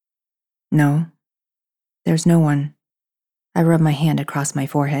 No, there's no one. I rub my hand across my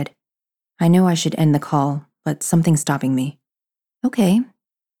forehead. I know I should end the call, but something's stopping me. Okay,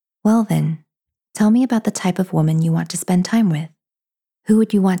 well then, tell me about the type of woman you want to spend time with. Who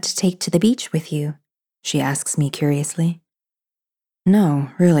would you want to take to the beach with you? She asks me curiously.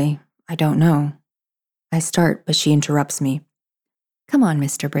 No, really, I don't know. I start, but she interrupts me. Come on,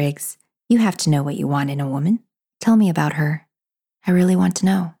 Mr. Briggs. You have to know what you want in a woman. Tell me about her. I really want to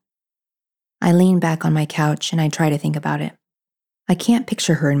know. I lean back on my couch and I try to think about it. I can't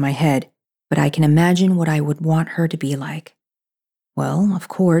picture her in my head, but I can imagine what I would want her to be like. Well, of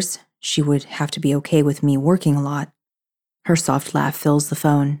course, she would have to be okay with me working a lot. Her soft laugh fills the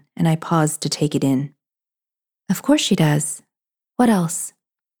phone, and I pause to take it in. Of course she does. What else?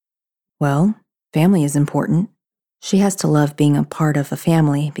 Well, family is important. She has to love being a part of a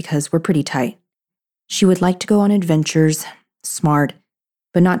family because we're pretty tight. She would like to go on adventures, smart,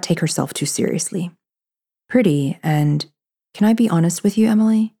 but not take herself too seriously. Pretty, and can I be honest with you,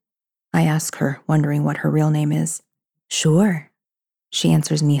 Emily? I ask her, wondering what her real name is. Sure, she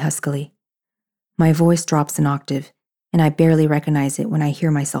answers me huskily. My voice drops an octave, and I barely recognize it when I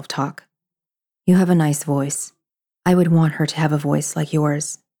hear myself talk. You have a nice voice. I would want her to have a voice like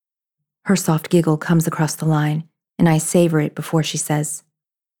yours. Her soft giggle comes across the line, and I savor it before she says,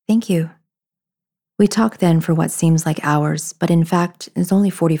 Thank you. We talk then for what seems like hours, but in fact is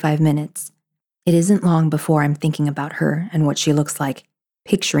only 45 minutes. It isn't long before I'm thinking about her and what she looks like,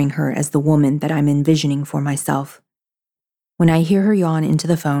 picturing her as the woman that I'm envisioning for myself. When I hear her yawn into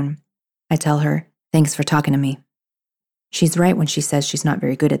the phone, I tell her, Thanks for talking to me. She's right when she says she's not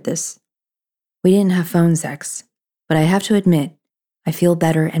very good at this. We didn't have phone sex, but I have to admit, I feel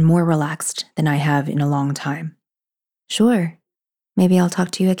better and more relaxed than I have in a long time. Sure, maybe I'll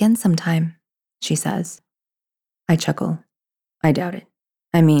talk to you again sometime, she says. I chuckle. I doubt it.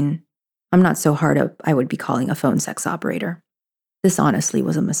 I mean, I'm not so hard up I would be calling a phone sex operator. This honestly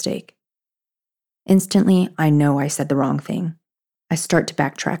was a mistake. Instantly, I know I said the wrong thing. I start to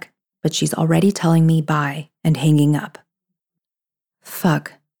backtrack, but she's already telling me bye and hanging up.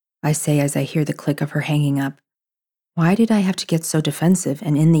 Fuck, I say as I hear the click of her hanging up. Why did I have to get so defensive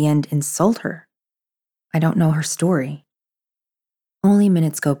and in the end insult her? I don't know her story. Only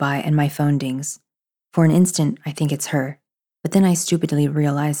minutes go by and my phone dings. For an instant, I think it's her, but then I stupidly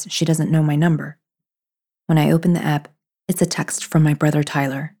realize she doesn't know my number. When I open the app, it's a text from my brother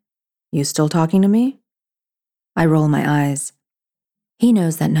Tyler. You still talking to me? I roll my eyes. He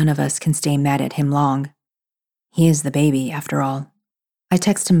knows that none of us can stay mad at him long. He is the baby, after all. I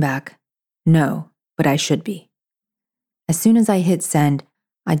text him back. No, but I should be. As soon as I hit send,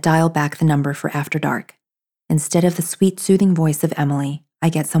 I dial back the number for After Dark. Instead of the sweet, soothing voice of Emily, I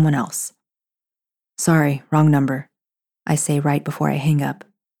get someone else. Sorry, wrong number, I say right before I hang up.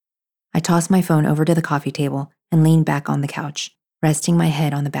 I toss my phone over to the coffee table and lean back on the couch, resting my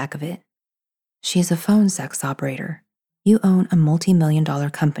head on the back of it. She is a phone sex operator. You own a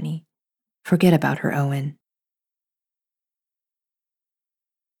multi-million-dollar company. Forget about her, Owen.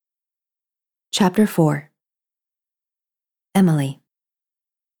 Chapter 4. Emily.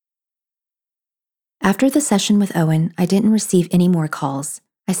 After the session with Owen, I didn't receive any more calls.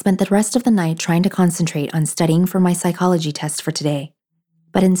 I spent the rest of the night trying to concentrate on studying for my psychology test for today.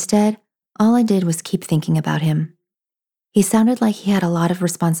 But instead, all I did was keep thinking about him. He sounded like he had a lot of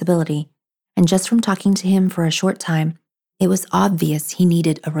responsibility, and just from talking to him for a short time, it was obvious he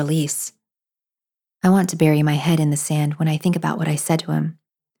needed a release. I want to bury my head in the sand when I think about what I said to him.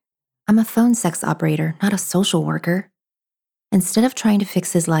 I'm a phone sex operator, not a social worker. Instead of trying to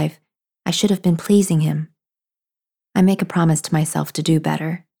fix his life, I should have been pleasing him. I make a promise to myself to do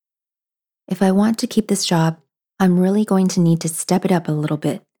better. If I want to keep this job, I'm really going to need to step it up a little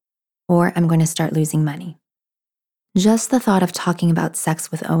bit, or I'm going to start losing money. Just the thought of talking about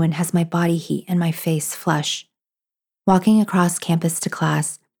sex with Owen has my body heat and my face flush. Walking across campus to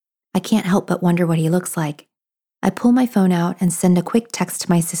class, I can't help but wonder what he looks like. I pull my phone out and send a quick text to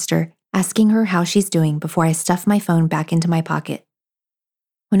my sister, asking her how she's doing before I stuff my phone back into my pocket.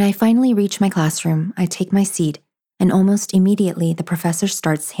 When I finally reach my classroom, I take my seat, and almost immediately the professor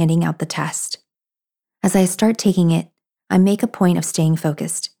starts handing out the test. As I start taking it, I make a point of staying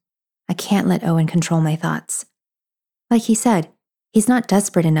focused. I can't let Owen control my thoughts. Like he said, he's not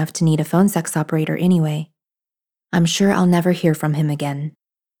desperate enough to need a phone sex operator anyway. I'm sure I'll never hear from him again.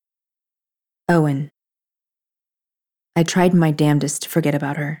 Owen. I tried my damnedest to forget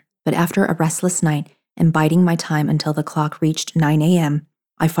about her, but after a restless night and biding my time until the clock reached 9 a.m.,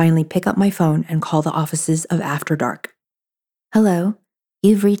 I finally pick up my phone and call the offices of After Dark. Hello,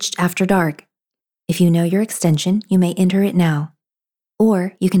 you've reached After Dark. If you know your extension, you may enter it now.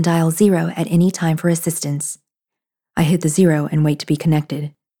 Or you can dial 0 at any time for assistance. I hit the 0 and wait to be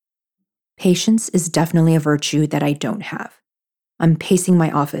connected. Patience is definitely a virtue that I don't have. I'm pacing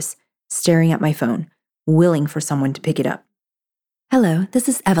my office, staring at my phone, willing for someone to pick it up. Hello, this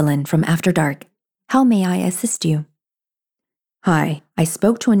is Evelyn from After Dark. How may I assist you? Hi, I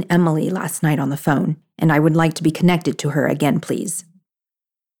spoke to an Emily last night on the phone, and I would like to be connected to her again, please.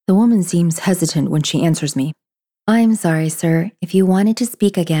 The woman seems hesitant when she answers me. I'm sorry, sir. If you wanted to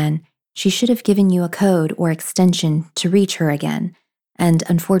speak again, she should have given you a code or extension to reach her again, and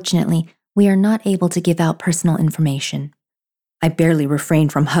unfortunately, we are not able to give out personal information. I barely refrain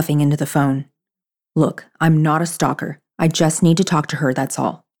from huffing into the phone. Look, I'm not a stalker. I just need to talk to her, that's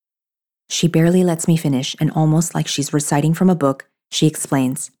all. She barely lets me finish, and almost like she's reciting from a book, she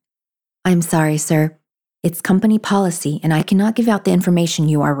explains. I'm sorry, sir. It's company policy, and I cannot give out the information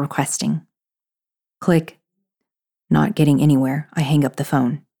you are requesting. Click. Not getting anywhere, I hang up the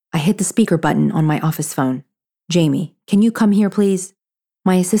phone. I hit the speaker button on my office phone. Jamie, can you come here, please?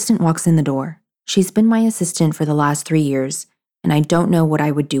 My assistant walks in the door. She's been my assistant for the last 3 years, and I don't know what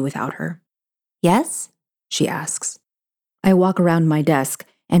I would do without her. Yes? She asks. I walk around my desk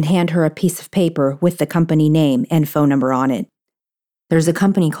and hand her a piece of paper with the company name and phone number on it. There's a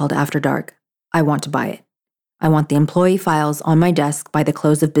company called After Dark. I want to buy it. I want the employee files on my desk by the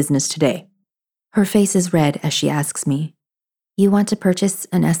close of business today. Her face is red as she asks me, You want to purchase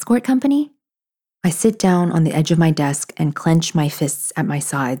an escort company? I sit down on the edge of my desk and clench my fists at my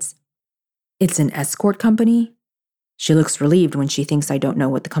sides. It's an escort company? She looks relieved when she thinks I don't know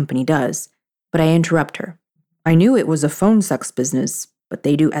what the company does, but I interrupt her. I knew it was a phone sex business, but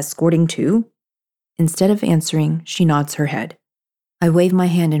they do escorting too? Instead of answering, she nods her head. I wave my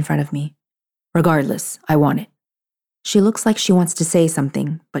hand in front of me. Regardless, I want it. She looks like she wants to say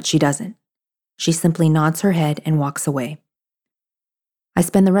something, but she doesn't. She simply nods her head and walks away. I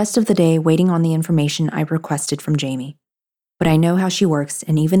spend the rest of the day waiting on the information I requested from Jamie. But I know how she works,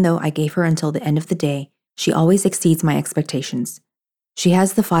 and even though I gave her until the end of the day, she always exceeds my expectations. She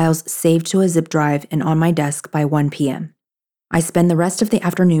has the files saved to a zip drive and on my desk by 1 p.m. I spend the rest of the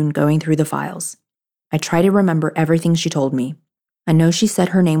afternoon going through the files. I try to remember everything she told me. I know she said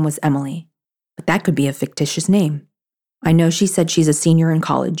her name was Emily, but that could be a fictitious name. I know she said she's a senior in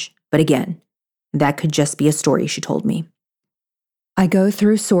college, but again, that could just be a story she told me. I go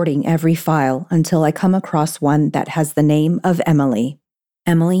through sorting every file until I come across one that has the name of Emily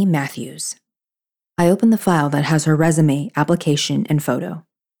Matthews. I open the file that has her resume, application, and photo.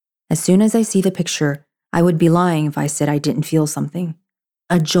 As soon as I see the picture, I would be lying if I said I didn't feel something.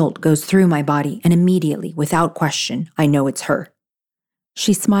 A jolt goes through my body, and immediately, without question, I know it's her.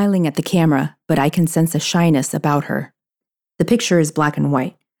 She's smiling at the camera, but I can sense a shyness about her. The picture is black and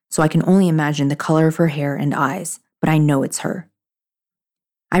white, so I can only imagine the color of her hair and eyes, but I know it's her.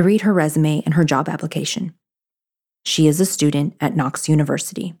 I read her resume and her job application. She is a student at Knox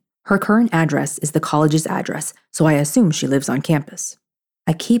University. Her current address is the college's address, so I assume she lives on campus.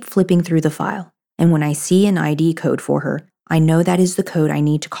 I keep flipping through the file, and when I see an ID code for her, I know that is the code I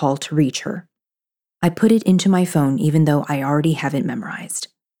need to call to reach her. I put it into my phone even though I already have it memorized.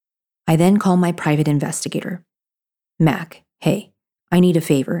 I then call my private investigator. Mac, hey, I need a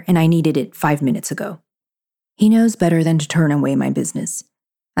favor, and I needed it 5 minutes ago. He knows better than to turn away my business.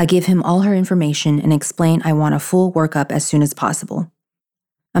 I give him all her information and explain I want a full workup as soon as possible.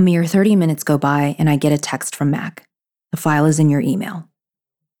 A mere 30 minutes go by and I get a text from Mac. The file is in your email.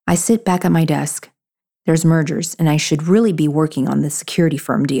 I sit back at my desk. There's mergers and I should really be working on the security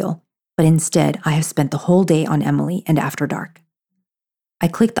firm deal, but instead I have spent the whole day on Emily and After Dark. I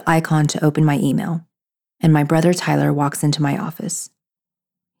click the icon to open my email, and my brother Tyler walks into my office.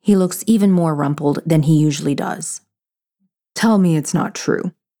 He looks even more rumpled than he usually does. Tell me it's not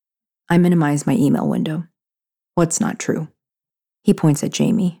true. I minimize my email window. What's not true? He points at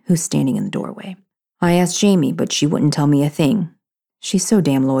Jamie, who's standing in the doorway. I asked Jamie, but she wouldn't tell me a thing. She's so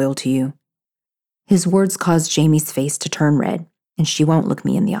damn loyal to you. His words cause Jamie's face to turn red, and she won't look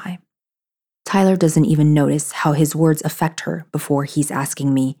me in the eye. Tyler doesn't even notice how his words affect her before he's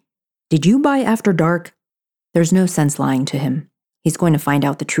asking me, Did you buy After Dark? There's no sense lying to him. He's going to find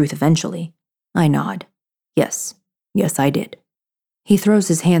out the truth eventually. I nod. Yes, I did. He throws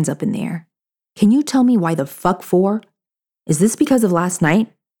his hands up in the air. Can you tell me why the fuck for? Is this because of last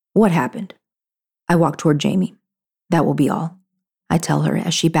night? What happened? I walk toward Jamie. That will be all. I tell her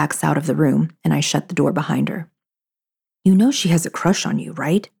as she backs out of the room and I shut the door behind her. You know she has a crush on you,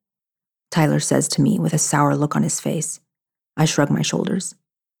 right? Tyler says to me with a sour look on his face. I shrug my shoulders.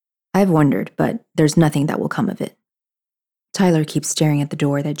 I've wondered, but there's nothing that will come of it. Tyler keeps staring at the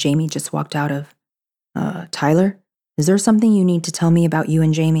door that Jamie just walked out of. Tyler? Is there something you need to tell me about you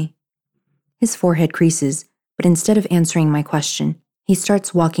and Jamie? His forehead creases, but instead of answering my question, he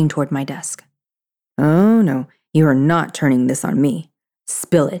starts walking toward my desk. Oh no, you are not turning this on me.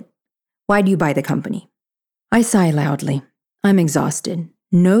 Spill it. Why do you buy the company? I sigh loudly. I'm exhausted.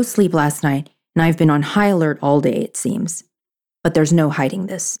 No sleep last night, and I've been on high alert all day, it seems. But there's no hiding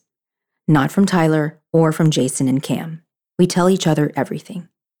this. Not from Tyler or from Jason and Cam. We tell each other everything.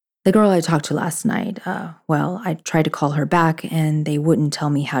 The girl I talked to last night, I tried to call her back and they wouldn't tell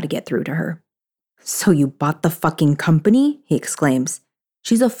me how to get through to her. So you bought the fucking company? He exclaims.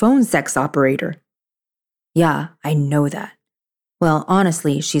 She's a phone sex operator. Yeah, I know that. Well,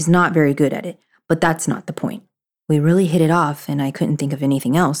 honestly, she's not very good at it, but that's not the point. We really hit it off and I couldn't think of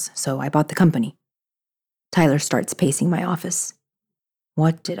anything else, so I bought the company. Tyler starts pacing my office.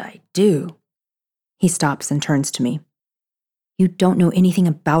 What did I do? He stops and turns to me. You don't know anything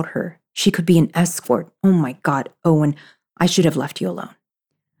about her. She could be an escort. Oh my God, Owen, I should have left you alone.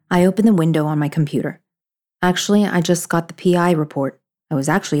 I open the window on my computer. Actually, I just got the PI report. I was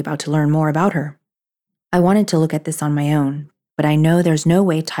actually about to learn more about her. I wanted to look at this on my own, but I know there's no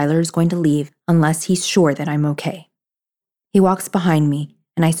way Tyler is going to leave unless he's sure that I'm okay. He walks behind me,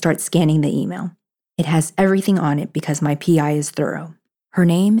 and I start scanning the email. It has everything on it because my PI is thorough. Her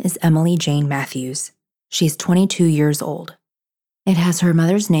name is Emily Jane Matthews. She's 22 years old. It has her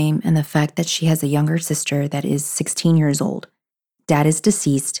mother's name and the fact that she has a younger sister that is 16 years old. Dad is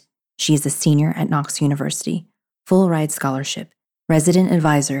deceased. She is a senior at Knox University, full ride scholarship, resident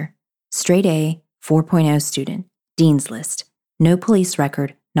advisor, straight A, 4.0 student, dean's list, no police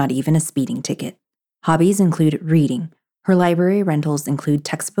record, not even a speeding ticket. Hobbies include reading. Her library rentals include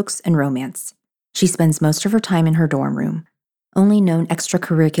textbooks and romance. She spends most of her time in her dorm room. Only known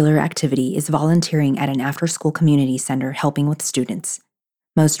extracurricular activity is volunteering at an after-school community center helping with students.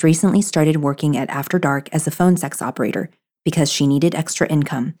 Most recently started working at After Dark as a phone sex operator because she needed extra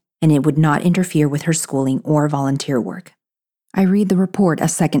income and it would not interfere with her schooling or volunteer work. I read the report a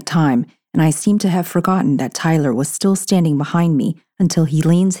second time, and I seem to have forgotten that Tyler was still standing behind me until he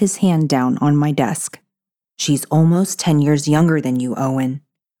leans his hand down on my desk. She's almost 10 years younger than you, Owen.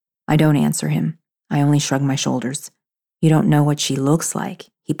 I don't answer him. I only shrug my shoulders. You don't know what she looks like,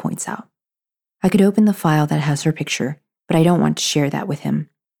 he points out. I could open the file that has her picture, but I don't want to share that with him.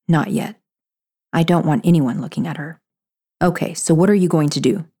 Not yet. I don't want anyone looking at her. Okay, so what are you going to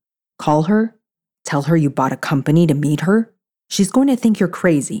do? Call her? Tell her you bought a company to meet her? She's going to think you're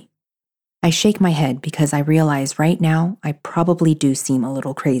crazy. I shake my head because I realize right now I probably do seem a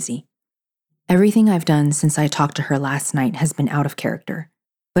little crazy. Everything I've done since I talked to her last night has been out of character,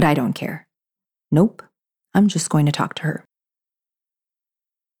 but I don't care. Nope, I'm just going to talk to her.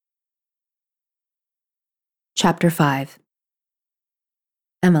 Chapter 5.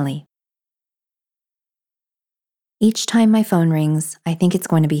 Emily. Each time my phone rings, I think it's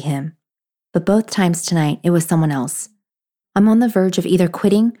going to be him. But both times tonight, it was someone else. I'm on the verge of either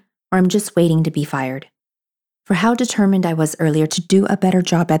quitting or I'm just waiting to be fired. For how determined I was earlier to do a better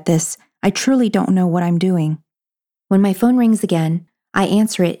job at this, I truly don't know what I'm doing. When my phone rings again, I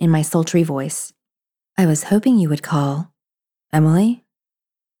answer it in my sultry voice. I was hoping you would call. Emily?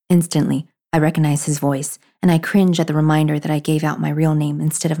 Instantly, I recognize his voice, and I cringe at the reminder that I gave out my real name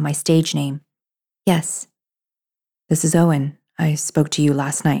instead of my stage name. Yes. This is Owen. I spoke to you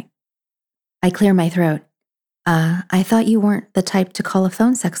last night. I clear my throat. I thought you weren't the type to call a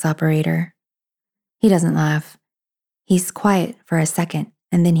phone sex operator. He doesn't laugh. He's quiet for a second,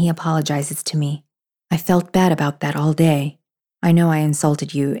 and then he apologizes to me. I felt bad about that all day. I know I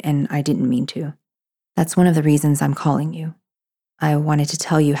insulted you, and I didn't mean to. That's one of the reasons I'm calling you. I wanted to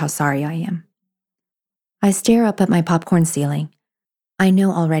tell you how sorry I am. I stare up at my popcorn ceiling. I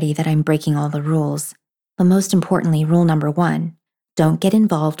know already that I'm breaking all the rules, but most importantly, rule number 1, don't get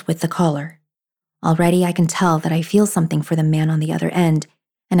involved with the caller. Already I can tell that I feel something for the man on the other end,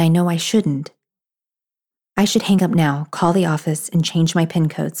 and I know I shouldn't. I should hang up now, call the office, and change my PIN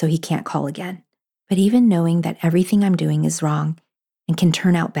code so he can't call again. But even knowing that everything I'm doing is wrong and can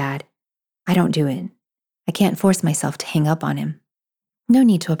turn out bad, I don't do it. I can't force myself to hang up on him. No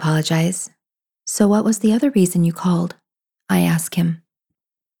need to apologize. So what was the other reason you called? I ask him.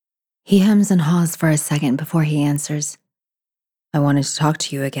 He hems and haws for a second before he answers. I wanted to talk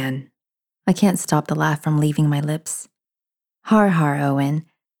to you again. I can't stop the laugh from leaving my lips. Har har, Owen.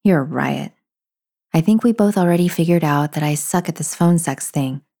 You're a riot. I think we both already figured out that I suck at this phone sex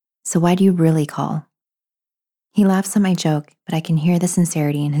thing, so why do you really call? He laughs at my joke, but I can hear the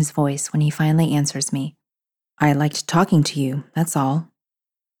sincerity in his voice when he finally answers me. I liked talking to you, that's all.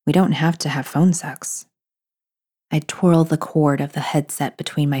 We don't have to have phone sex. I twirl the cord of the headset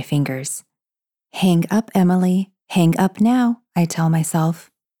between my fingers. Hang up, Emily. Hang up now, I tell myself.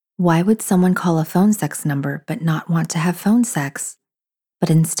 Why would someone call a phone sex number but not want to have phone sex? But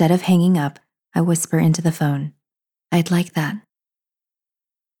instead of hanging up, I whisper into the phone. I'd like that.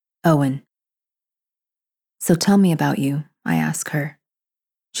 Owen. So tell me about you, I ask her.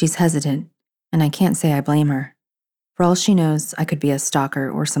 She's hesitant, and I can't say I blame her. For all she knows, I could be a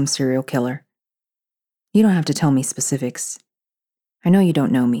stalker or some serial killer. You don't have to tell me specifics. I know you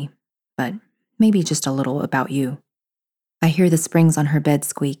don't know me, but maybe just a little about you. I hear the springs on her bed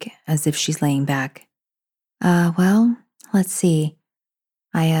squeak as if she's laying back. Well, let's see.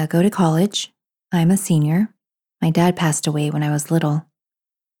 I go to college. I'm a senior. My dad passed away when I was little.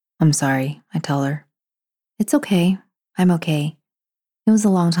 I'm sorry, I tell her. It's okay. I'm okay. It was a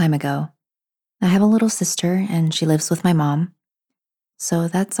long time ago. I have a little sister, and she lives with my mom. So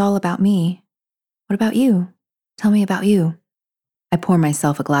that's all about me. What about you? Tell me about you. I pour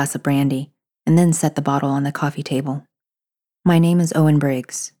myself a glass of brandy, and then set the bottle on the coffee table. My name is Owen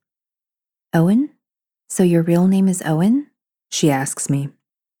Briggs. Owen? So your real name is Owen? She asks me.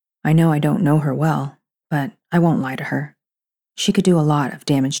 I know I don't know her well, but I won't lie to her. She could do a lot of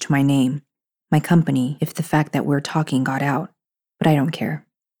damage to my name, my company, if the fact that we're talking got out, but I don't care.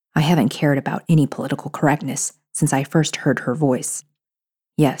 I haven't cared about any political correctness since I first heard her voice.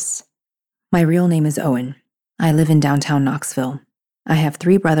 Yes, my real name is Owen. I live in downtown Knoxville. I have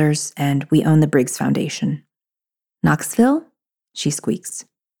 3 brothers, and we own the Briggs Foundation. Knoxville? She squeaks.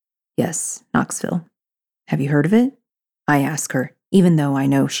 Yes, Knoxville. Have you heard of it? I ask her, even though I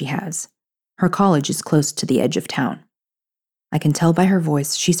know she has. Her college is close to the edge of town. I can tell by her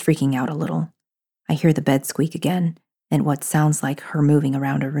voice she's freaking out a little. I hear the bed squeak again, and what sounds like her moving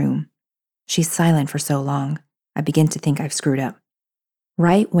around her room. She's silent for so long, I begin to think I've screwed up.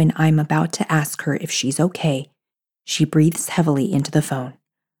 Right when I'm about to ask her if she's okay, she breathes heavily into the phone.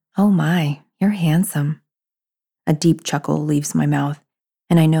 Oh my, you're handsome. A deep chuckle leaves my mouth,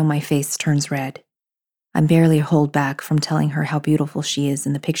 and I know my face turns red. I barely hold back from telling her how beautiful she is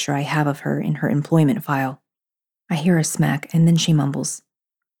in the picture I have of her in her employment file. I hear a smack, and then she mumbles,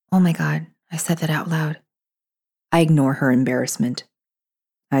 "Oh my God, I said that out loud." I ignore her embarrassment.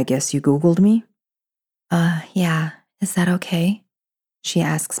 I guess you Googled me? Yeah, is that okay? She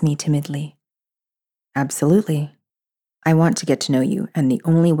asks me timidly. Absolutely. I want to get to know you, and the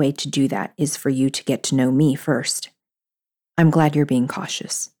only way to do that is for you to get to know me first. I'm glad you're being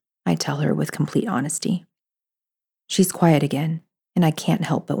cautious, I tell her with complete honesty. She's quiet again, and I can't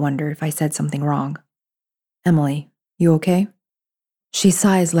help but wonder if I said something wrong. Emily, you okay? She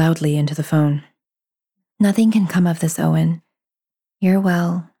sighs loudly into the phone. Nothing can come of this, Owen. You're,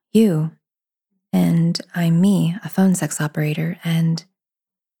 well, you. And I'm me, a phone sex operator, and...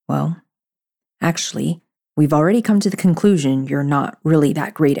 Well, actually, we've already come to the conclusion you're not really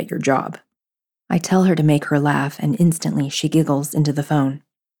that great at your job. I tell her to make her laugh, and instantly she giggles into the phone.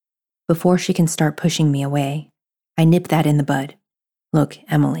 Before she can start pushing me away, I nip that in the bud. Look,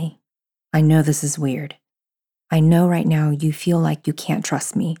 Emily, I know this is weird. I know right now you feel like you can't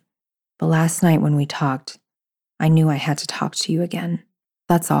trust me, but last night when we talked, I knew I had to talk to you again.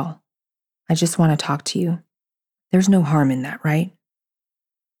 That's all. I just want to talk to you. There's no harm in that, right?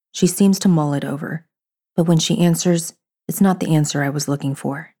 She seems to mull it over, but when she answers, it's not the answer I was looking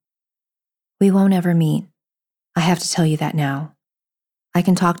for. We won't ever meet. I have to tell you that now. I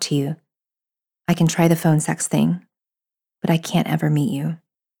can talk to you. I can try the phone sex thing, but I can't ever meet you.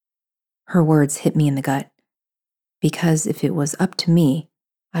 Her words hit me in the gut, because if it was up to me,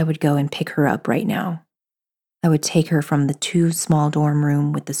 I would go and pick her up right now. I would take her from the 2 small dorm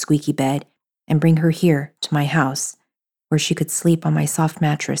room with the squeaky bed and bring her here to my house, where she could sleep on my soft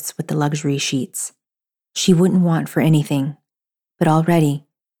mattress with the luxury sheets. She wouldn't want for anything, but already,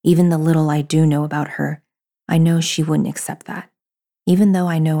 even the little I do know about her, I know she wouldn't accept that. Even though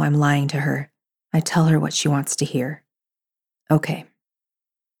I know I'm lying to her, I tell her what she wants to hear. Okay.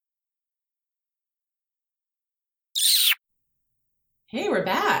 Hey, we're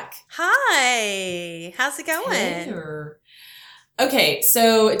back. Hi, how's it going? Hey. Okay,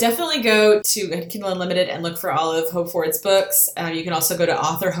 so definitely go to Kindle Unlimited and look for all of Hope Ford's books. You can also go to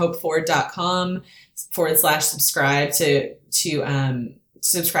authorhopeford.com/subscribe to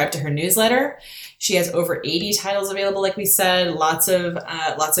subscribe to her newsletter. She has over 80 titles available, like we said, lots of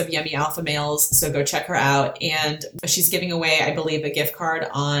yummy alpha males. So go check her out. And she's giving away, I believe, a gift card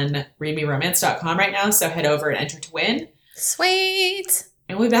on readmeromance.com right now. So head over and enter to win. Sweet.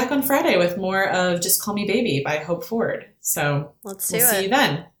 And we'll be back on Friday with more of Just Call Me Baby by Hope Ford. So Let's do we'll it. see you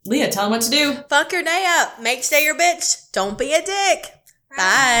then. Leah, tell them what to do. Fuck your day up. Make today your bitch. Don't be a dick.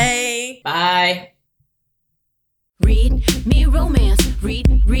 Bye. Bye. Read me romance. Read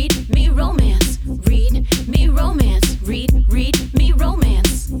me romance. Read me romance. Read me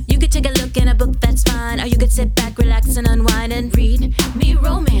romance. You could take a look in a book, that's fine. Or you could sit back, relax, and unwind and read